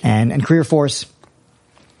and Career Force.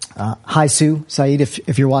 Hi, Sue, Saeed,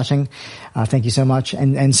 if you're watching, thank you so much.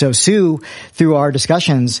 And so Sue, through our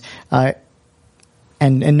discussions,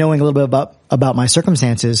 and knowing a little bit about my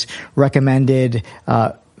circumstances, recommended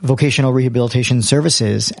vocational rehabilitation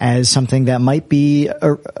services as something that might be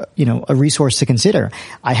a resource to consider.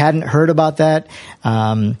 I hadn't heard about that,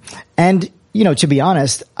 and to be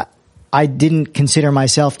honest, I didn't consider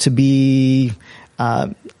myself to be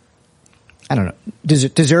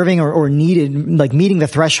deserving or needed, like meeting the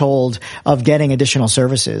threshold of getting additional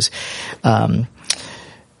services.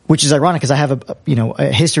 Which is ironic because I have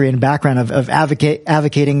a history and background of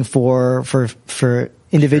advocating for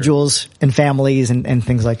individuals and families and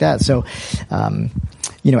things like that. So,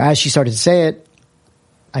 as she started to say it,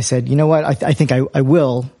 I said, you know what, I think I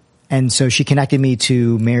will. And so she connected me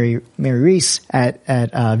to Mary Reese at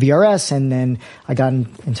VRS, and then I got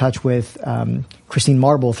in touch with Christine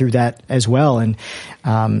Marble through that as well, and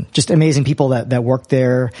just amazing people that work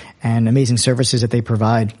there and amazing services that they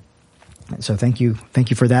provide. So thank you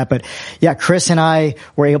for that. But yeah, Chris and I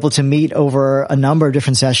were able to meet over a number of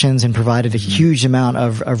different sessions and provided a huge amount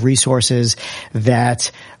of resources that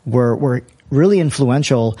were really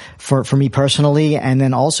influential for me personally, and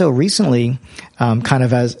then also recently, kind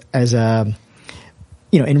of as a,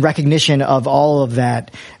 in recognition of all of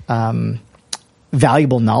that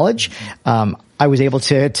valuable knowledge, I was able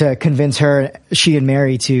to convince she and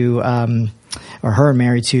Mary to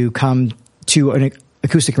come to an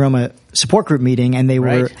Acoustic Neuroma support group meeting, and they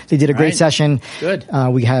did a great session. Good.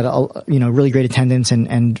 We had really great attendance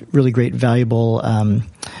and really great valuable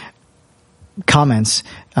comments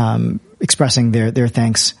expressing their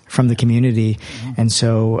thanks from the community. Mm-hmm. And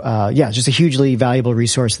so just a hugely valuable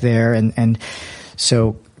resource there. And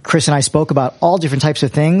so Chris and I spoke about all different types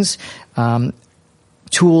of things,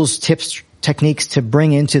 tools, tips, techniques to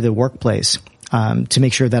bring into the workplace. To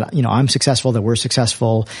make sure that, I'm successful, that we're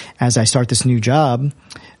successful as I start this new job,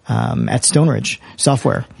 at Stoneridge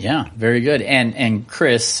Software. Yeah, very good. And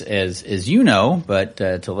Chris, as you know, but,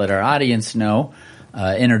 to let our audience know,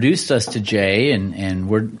 introduced us to Jay, and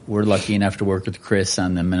we're lucky enough to work with Chris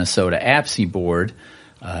on the Minnesota APSI board,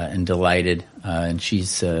 and delighted. And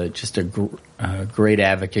she's, just a great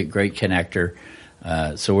advocate, great connector.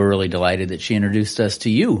 So we're really delighted that she introduced us to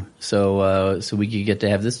you, so we could get to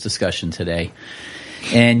have this discussion today.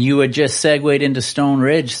 And you had just segued into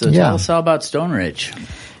Stoneridge, so tell us all about Stoneridge.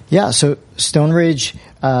 Yeah, so Stoneridge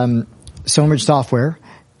Software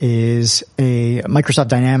is a Microsoft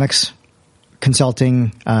Dynamics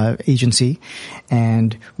consulting agency,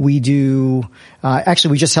 and we do.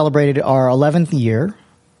 Actually, we just celebrated our 11th year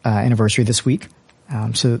anniversary this week.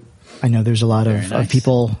 So I know there's a lot of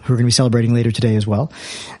people who are going to be celebrating later today as well.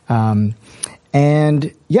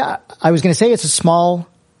 And yeah, I was going to say it's a small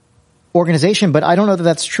organization, but I don't know that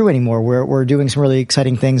that's true anymore. We're doing some really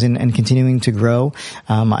exciting things and continuing to grow.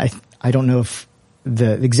 I don't know if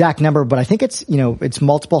the exact number, but I think it's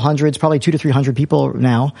multiple hundreds, probably 200 to 300 people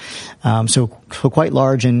now. So quite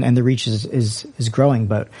large, and the reach is growing,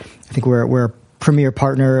 but I think we're a premier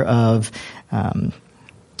partner of,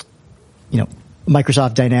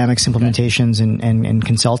 Microsoft Dynamics implementations and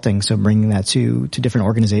consulting. So bringing that to different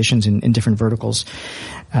organizations in different verticals.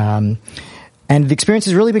 And the experience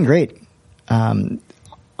has really been great.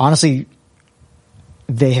 Honestly,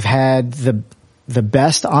 they have had the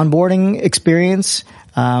best onboarding experience,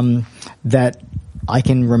 that I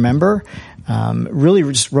can remember. Really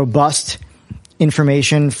just robust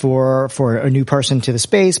information for a new person to the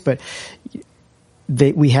space, but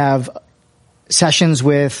we have sessions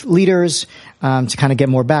with leaders, to kind of get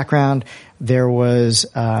more background. There was,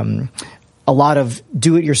 a lot of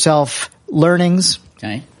do-it-yourself learnings.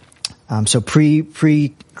 Okay. So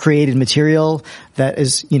pre-created material that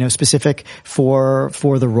is, specific for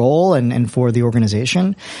the role and for the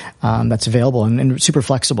organization, that's available and super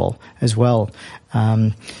flexible as well.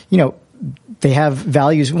 They have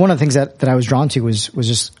values. One of the things that I was drawn to was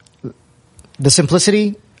just the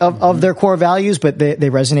simplicity of their core values, but they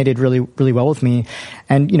resonated really, really well with me.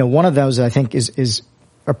 And, one of those I think is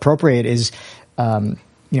appropriate is,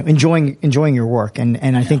 enjoying your work.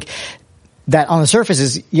 And I think that on the surface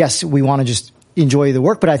is, yes, we want to just enjoy the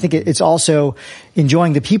work, but I think it's also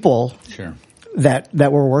enjoying the people that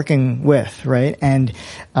we're working with. Right. And,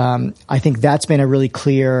 I think that's been a really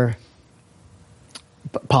clear,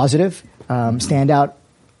 positive, standout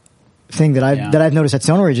thing that I've noticed at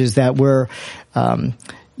Stoneridge is that we're,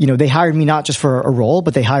 they hired me not just for a role,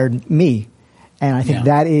 but they hired me. And I think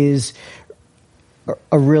that is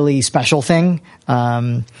a really special thing.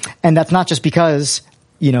 And that's not just because,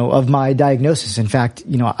 of my diagnosis. In fact,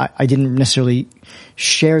 I didn't necessarily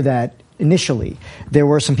share that initially. There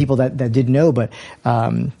were some people that did know, but,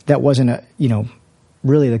 that wasn't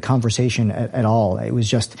really the conversation at all. It was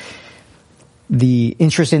just the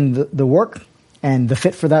interest in the work and the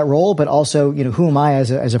fit for that role, but also, who am I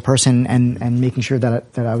as a person, and making sure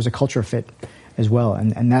that I was a culture fit as well.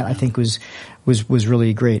 And that I think was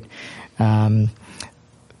really great.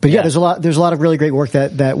 But yeah, there's a lot of really great work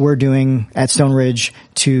that we're doing at Stoneridge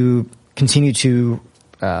to continue to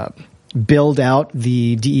build out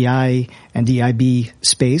the DEI and DIB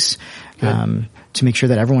space, to make sure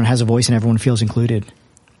that everyone has a voice and everyone feels included.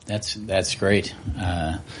 That's great.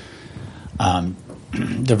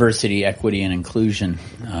 Diversity, equity, and inclusion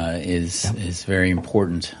is very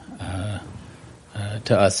important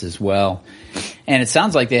to us as well. And it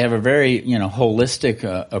sounds like they have a very holistic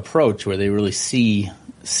approach where they really see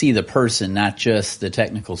the person, not just the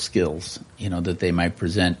technical skills that they might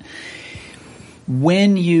present.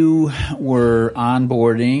 When you were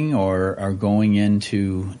onboarding or are going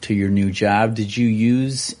into your new job, did you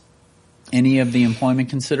use any of the employment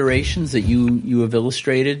considerations that you have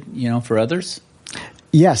illustrated for others?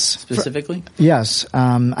 Yes. Specifically? Yes.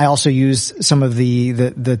 I also used some of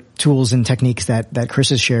the tools and techniques that Chris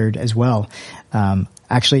has shared as well.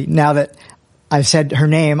 Actually, now that I've said her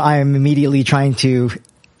name, I am immediately trying to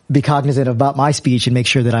be cognizant about my speech and make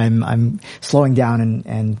sure that I'm slowing down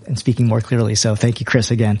and speaking more clearly. So thank you,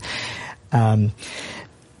 Chris, again. I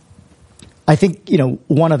think,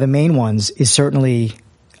 one of the main ones is certainly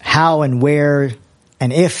how and where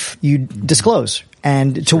and if you disclose,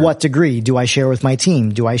 and to what degree. Do I share with my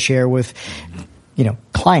team? Do I share with,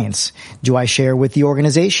 clients? Do I share with the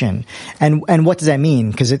organization? And what does that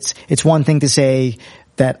mean? Because it's one thing to say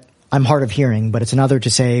that I'm hard of hearing, but it's another to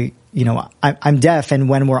say, I'm deaf, and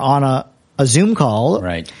when we're on a Zoom call,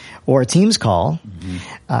 right, or a Teams call,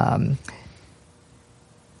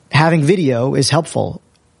 having video is helpful,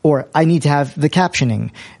 or I need to have the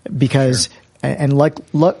captioning because,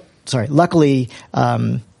 luckily,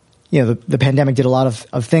 the pandemic did a lot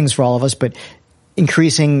of things for all of us, but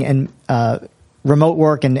increasing and remote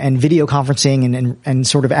work and video conferencing and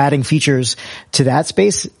sort of adding features to that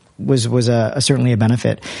space was certainly a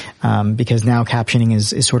benefit, because now captioning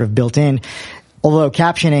is sort of built in. Although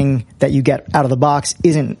captioning that you get out of the box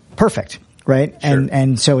isn't perfect, right? Sure.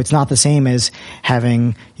 And so it's not the same as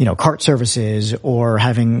having, cart services or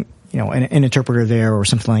having, an interpreter there or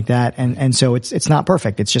something like that. And so it's not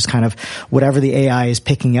perfect. It's just kind of whatever the AI is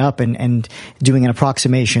picking up and doing an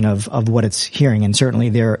approximation of what it's hearing. And certainly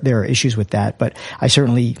there are issues with that, but I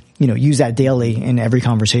certainly, use that daily in every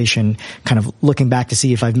conversation, kind of looking back to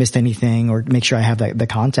see if I've missed anything or make sure I have the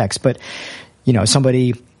context. But,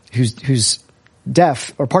 somebody who's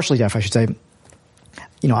deaf, or partially deaf, I should say,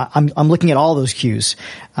 I'm looking at all those cues.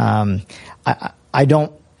 I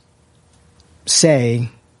don't say,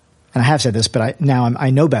 and I have said this, but I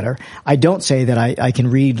know better. I don't say that I can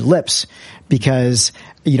read lips, because,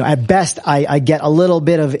 at best I get a little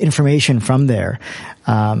bit of information from there.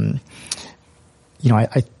 I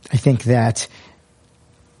think that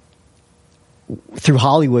through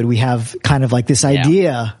Hollywood we have kind of like this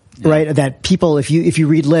idea, right, that people, if you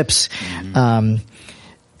read lips,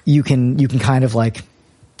 you can kind of like,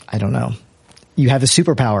 I don't know, you have a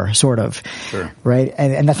superpower, sort of, sure, right?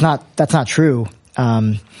 And that's not true.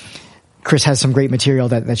 Chris has some great material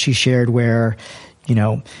that she shared where,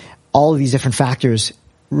 all of these different factors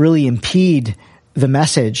really impede the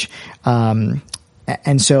message.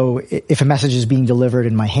 And so if a message is being delivered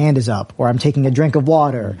and my hand is up, or I'm taking a drink of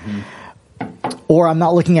water, or I'm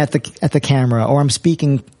not looking at the camera, or I'm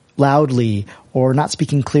speaking loudly or not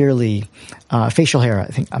speaking clearly, facial hair,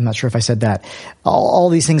 I'm not sure if I said that. All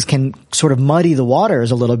these things can sort of muddy the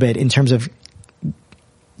waters a little bit in terms of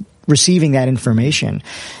receiving that information.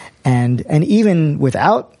 And even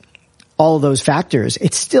without all of those factors,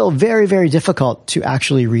 it's still very, very difficult to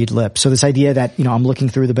actually read lips. So this idea that, I'm looking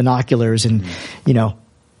through the binoculars and,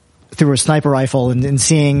 through a sniper rifle and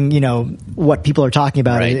seeing, what people are talking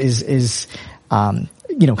about, right, is kind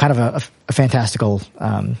of a fantastical,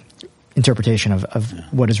 interpretation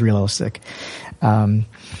of what is realistic.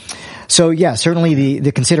 So yeah, certainly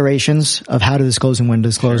the considerations of how to disclose and when to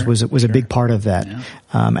disclose was a big part of that. Yeah.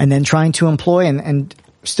 And then trying to employ and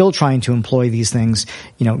still trying to employ these things,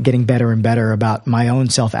 getting better and better about my own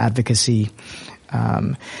self-advocacy.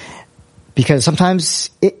 Because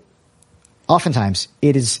oftentimes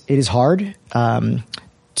it is hard,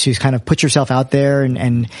 to kind of put yourself out there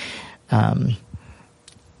and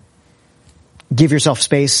give yourself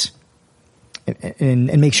space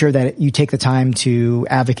and make sure that you take the time to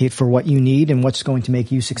advocate for what you need and what's going to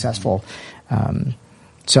make you successful.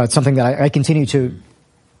 So it's something that I continue to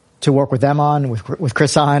work with them on, with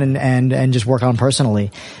Chris on, and just work on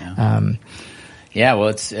personally. Yeah. Well,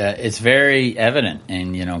 it's very evident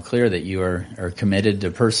and clear that you are committed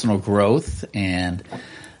to personal growth and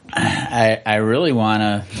I really want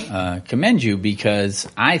to commend you, because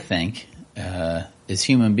I think as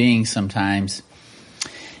human beings sometimes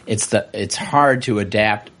it's hard to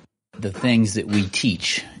adapt the things that we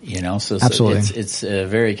teach, So Absolutely. it's a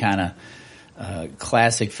very kind of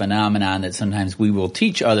classic phenomenon that sometimes we will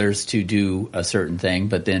teach others to do a certain thing,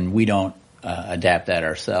 but then we don't adapt that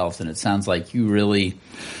ourselves. And it sounds like you really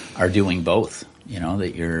are doing both.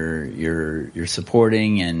 That you're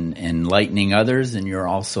supporting and enlightening others, and you're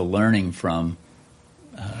also learning from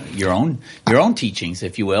your own teachings,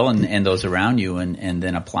 if you will, and those around you, and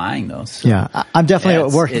then applying those. So, yeah, I'm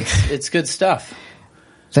definitely working. It's good stuff.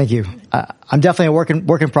 Thank you. I'm definitely a work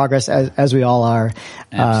in progress, as we all are.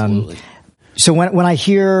 Absolutely. So when I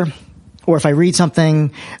hear, or if I read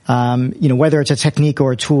something, whether it's a technique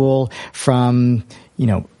or a tool from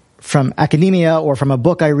academia or from a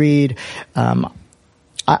book I read,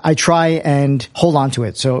 I try and hold on to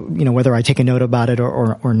it. So, whether I take a note about it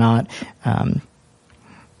or not,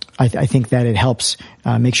 I think that it helps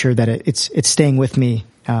make sure that it's staying with me.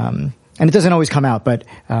 And it doesn't always come out, but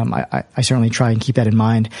I certainly try and keep that in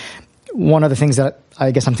mind. One of the things that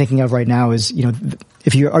I guess I'm thinking of right now is,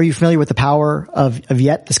 are you familiar with the power of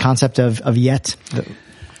yet, this concept of yet?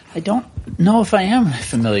 I don't know if I am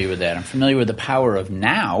familiar with that. I'm familiar with the power of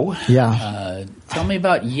now. Yeah. Tell me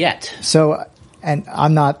about yet. So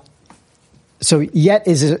yet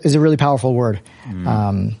is a really powerful word.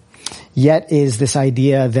 Yet is this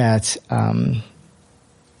idea that,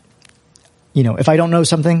 if I don't know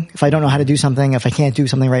something, if I don't know how to do something, if I can't do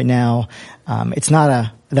something right now, it's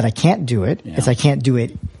not that I can't do it. Yeah. It's I can't do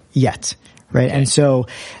it yet. Right. Okay. And so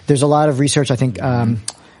there's a lot of research. I think,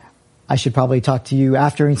 I should probably talk to you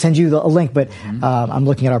after and send you a link, but, I'm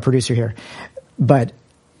looking at our producer here, but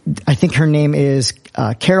I think her name is,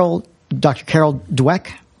 Dr. Carol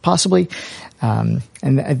Dweck, possibly. And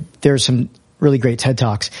there's some really great TED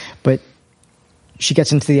Talks, but she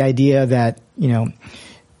gets into the idea that,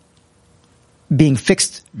 being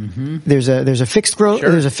fixed, there's a fixed growth,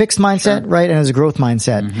 sure. There's a fixed mindset, right? And there's a growth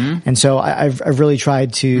mindset. And so I've really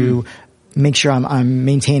tried to make sure I'm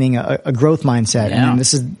maintaining a growth mindset. Yeah. And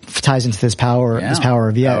this ties into this power of yet. Power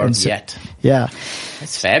and of so, yet. Yeah.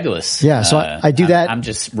 That's fabulous. Yeah. So I do that. I'm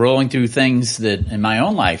just rolling through things that in my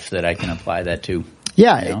own life that I can apply that to.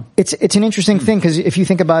 Yeah, it's an interesting thing, because if you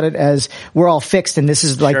think about it as we're all fixed and this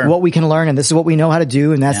is like what we can learn and this is what we know how to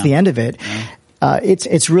do and that's the end of it,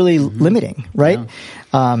 it's really limiting, right?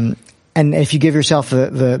 Yeah. And if you give yourself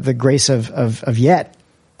the grace of yet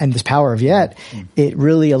and this power of yet, it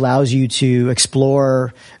really allows you to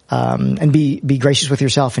explore and be gracious with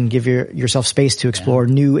yourself and give yourself space to explore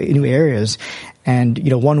new areas. And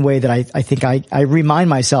one way that I think I remind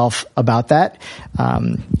myself about that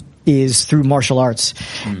is through martial arts.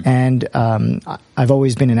 And I've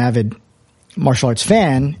always been an avid martial arts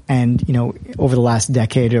fan, and over the last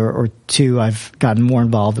decade or two, I've gotten more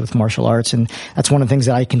involved with martial arts, and that's one of the things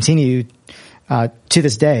that I continue to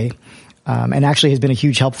this day, and actually has been a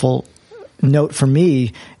huge helpful note for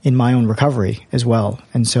me in my own recovery as well.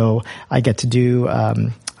 And so I get to do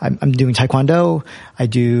I'm doing Taekwondo, I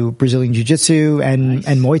do Brazilian Jiu-Jitsu and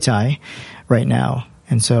Muay Thai right now.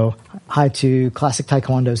 And so hi to Classic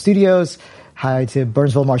Taekwondo Studios, hi to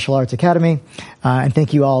Burnsville Martial Arts Academy, and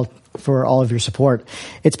thank you all for all of your support.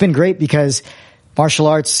 It's been great because martial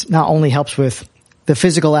arts not only helps with the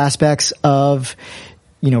physical aspects of,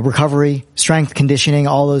 recovery, strength, conditioning,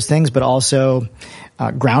 all those things, but also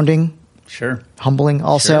grounding, humbling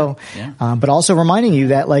also, but also reminding you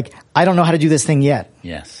that I don't know how to do this thing yet.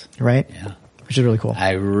 Yes. Right? Yeah. Which is really cool.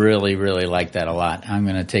 I really, really like that a lot. I'm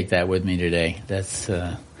going to take that with me today. That's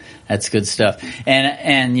good stuff.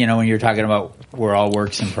 And when you're talking about we're all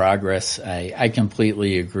works in progress, I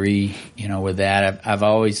completely agree, with that. I've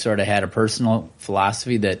always sort of had a personal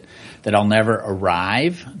philosophy that I'll never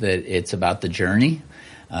arrive, that it's about the journey.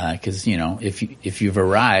 'Cause, if you've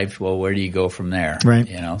arrived, well, where do you go from there? Right.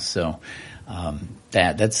 So,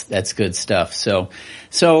 that's good stuff.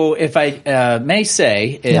 So if I may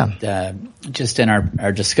say, just in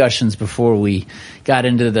our discussions before we got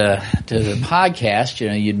into the podcast,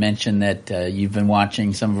 you'd mentioned that you've been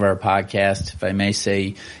watching some of our podcasts. If I may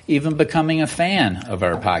say, even becoming a fan of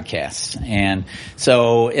our podcasts. And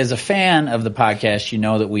so, as a fan of the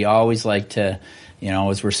podcast, that we always like to,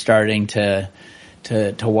 as we're starting to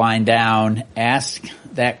wind down, ask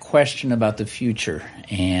that question about the future.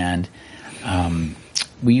 And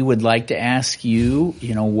we would like to ask you,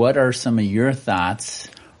 what are some of your thoughts,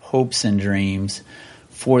 hopes, and dreams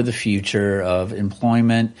for the future of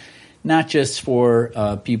employment, not just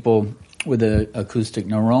for people with an acoustic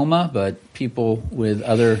neuroma, but people with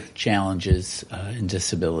other challenges and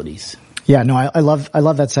disabilities? Yeah, no, I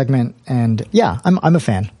love that segment, and yeah, I'm a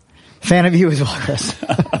fan of you as well, Chris.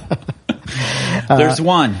 There's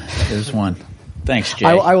one. Thanks, Jay.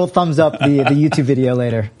 I will thumbs up the YouTube video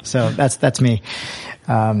later. So that's me.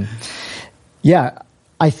 Yeah,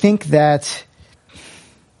 I think that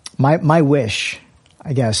my wish,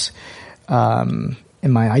 I guess, in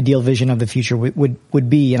my ideal vision of the future would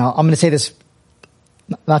be, and I'm going to say this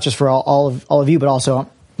not just for all of you, but also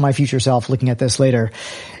my future self looking at this later,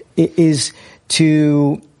 is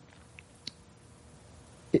for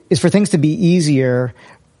things to be easier,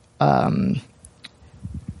 to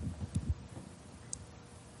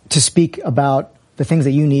speak about the things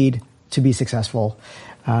that you need to be successful,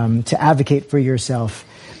 to advocate for yourself,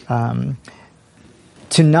 to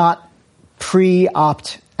not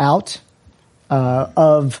pre-opt out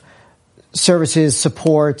of services,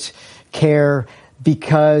 support, care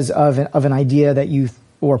because of an idea that you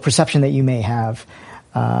or perception that you may have.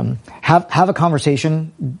 Have a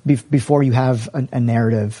conversation before you have a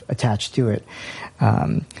narrative attached to it.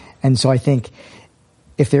 And so I think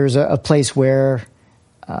if there's a place where,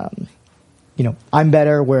 I'm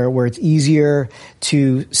better, where it's easier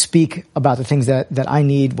to speak about the things that I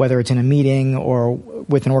need, whether it's in a meeting or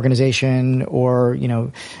with an organization or,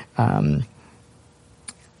 in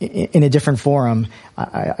a different forum,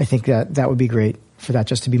 I think that would be great for that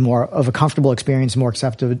just to be more of a comfortable experience, more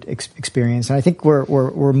accepted experience. And I think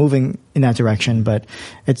we're moving in that direction, but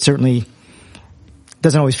it certainly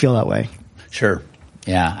doesn't always feel that way. Sure.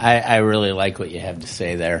 Yeah. I really like what you have to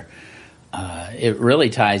say there. It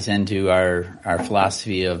really ties into our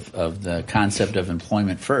philosophy of the concept of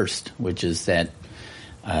employment first, which is that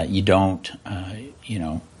you don't,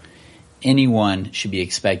 anyone should be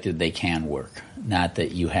expected they can work, not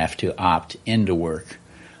that you have to opt into work.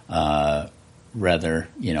 Rather,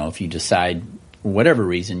 if you decide for whatever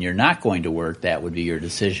reason you're not going to work, that would be your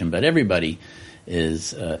decision. But everybody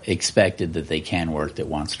is expected that they can work, that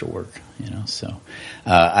wants to work. So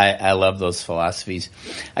I love those philosophies.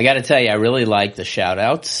 I got to tell you, I really like the shout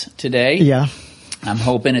outs today. Yeah. I'm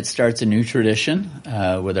hoping it starts a new tradition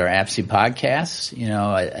with our APSI podcasts.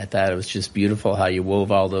 I thought it was just beautiful how you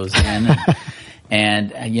wove all those in.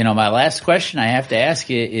 And my last question I have to ask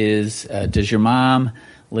you is, does your mom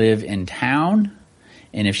live in town?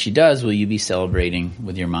 And if she does, will you be celebrating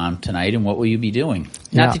with your mom tonight? And what will you be doing?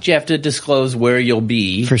 Yeah. Not that you have to disclose where you'll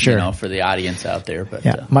be, for sure, for the audience out there. But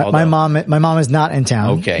yeah, my mom is not in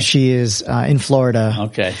town. Okay, she is in Florida.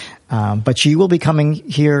 Okay, but she will be coming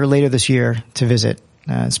here later this year to visit,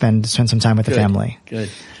 spend some time with the family. Good.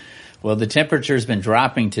 Well, the temperature's been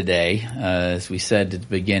dropping today. As we said at the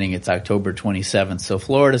beginning, it's October 27th. So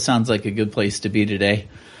Florida sounds like a good place to be today.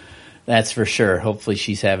 That's for sure. Hopefully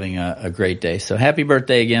she's having a great day. So happy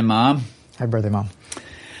birthday again, Mom. Happy birthday, Mom.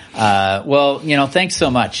 Well, thanks so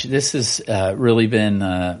much. This has really been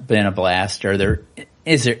a blast.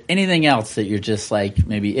 Is there anything else that you're just like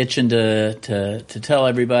maybe itching to tell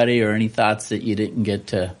everybody, or any thoughts that you didn't get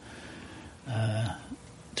to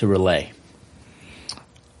relay?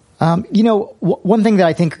 One thing that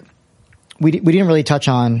I think we didn't really touch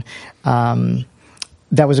on,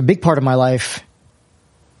 that was a big part of my life,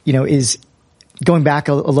 is going back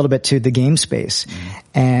a little bit to the game space,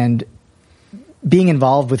 and being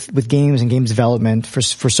involved with games and games development for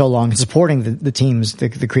so long, and supporting the teams,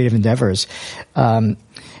 the creative endeavors, having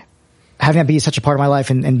that be such a part of my life,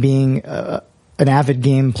 and being an avid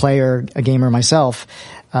game player, a gamer myself,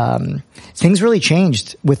 things really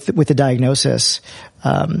changed with the diagnosis.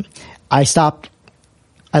 I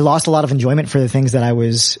lost a lot of enjoyment for the things that I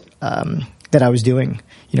was doing.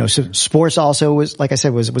 So sports also was, like I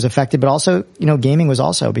said, was affected, but also, gaming was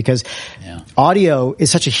also, because audio is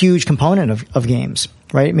such a huge component of games,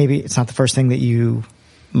 right? Maybe it's not the first thing that you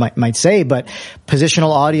might say, but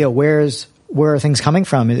positional audio, where are things coming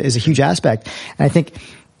from is a huge aspect. And I think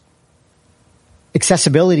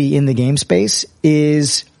accessibility in the game space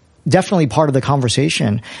is definitely part of the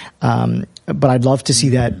conversation. But I'd love to see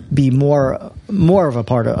that be more of a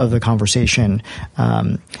part of the conversation.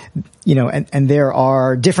 And there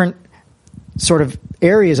are different sort of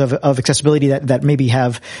areas of accessibility that maybe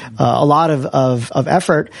have a lot of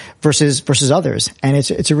effort versus others. And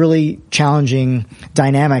it's a really challenging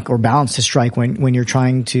dynamic or balance to strike when you're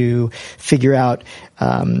trying to figure out,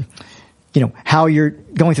 how you're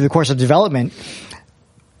going through the course of development.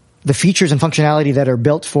 The features and functionality that are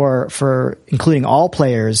built for including all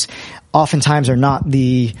players oftentimes are not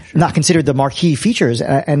considered the marquee features.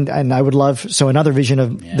 And I would love, so another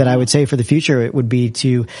vision that I would say for the future, it would be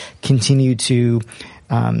to continue to,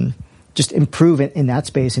 just improve it in that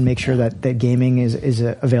space and make sure that gaming is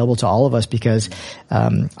available to all of us, because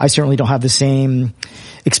I certainly don't have the same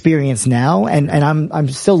experience now, and I'm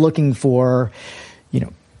still looking for,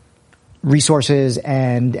 resources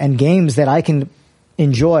and games that I can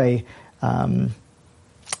enjoy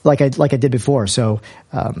like I did before. So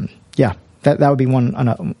that would be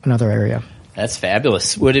another area. That's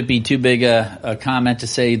fabulous. Would it be too big a comment to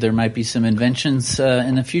say there might be some inventions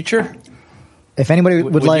in the future? If anybody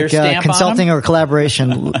would like consulting or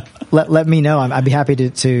collaboration, let me know. I'd be happy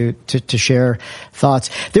to share thoughts.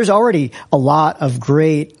 There's already a lot of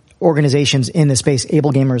great organizations in the space.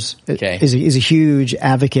 Able Gamers is a huge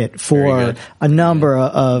advocate for a number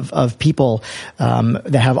of people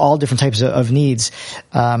that have all different types of needs,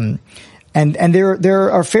 and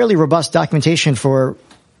there are fairly robust documentation for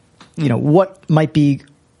what might be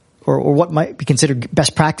or what might be considered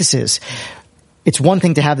best practices. It's one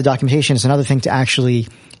thing to have the documentation. It's another thing to actually,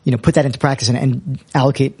 put that into practice and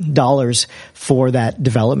allocate dollars for that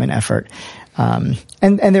development effort. And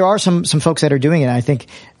there are some folks that are doing it. I think,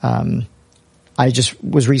 I just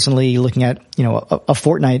was recently looking at, a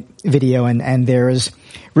Fortnite video, and there is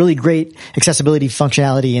really great accessibility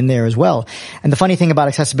functionality in there as well. And the funny thing about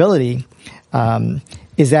accessibility,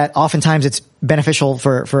 is that oftentimes it's beneficial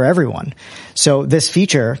for everyone. So this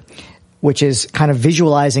feature, which is kind of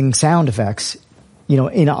visualizing sound effects,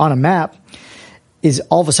 on a map, is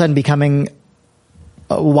all of a sudden becoming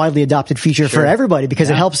a widely adopted feature for everybody, because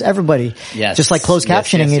it helps everybody. Yes. Just like closed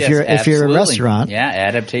captioning if you're a restaurant. Yeah,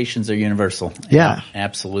 adaptations are universal. Yeah.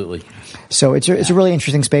 Absolutely. So it's a really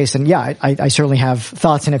interesting space, and I certainly have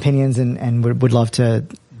thoughts and opinions, and would love to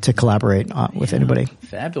collaborate with anybody.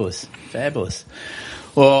 Fabulous.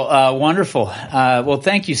 Well, wonderful. Well,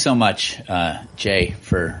 thank you so much, Jay,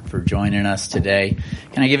 for joining us today.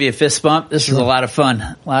 Can I give you a fist bump? This is a lot of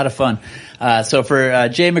fun. So for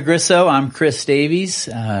Jay Magrisso, I'm Chris Davies,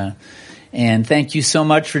 and thank you so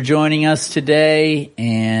much for joining us today.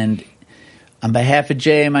 And on behalf of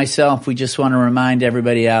Jay and myself, we just want to remind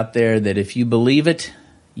everybody out there that if you believe it,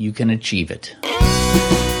 you can achieve it.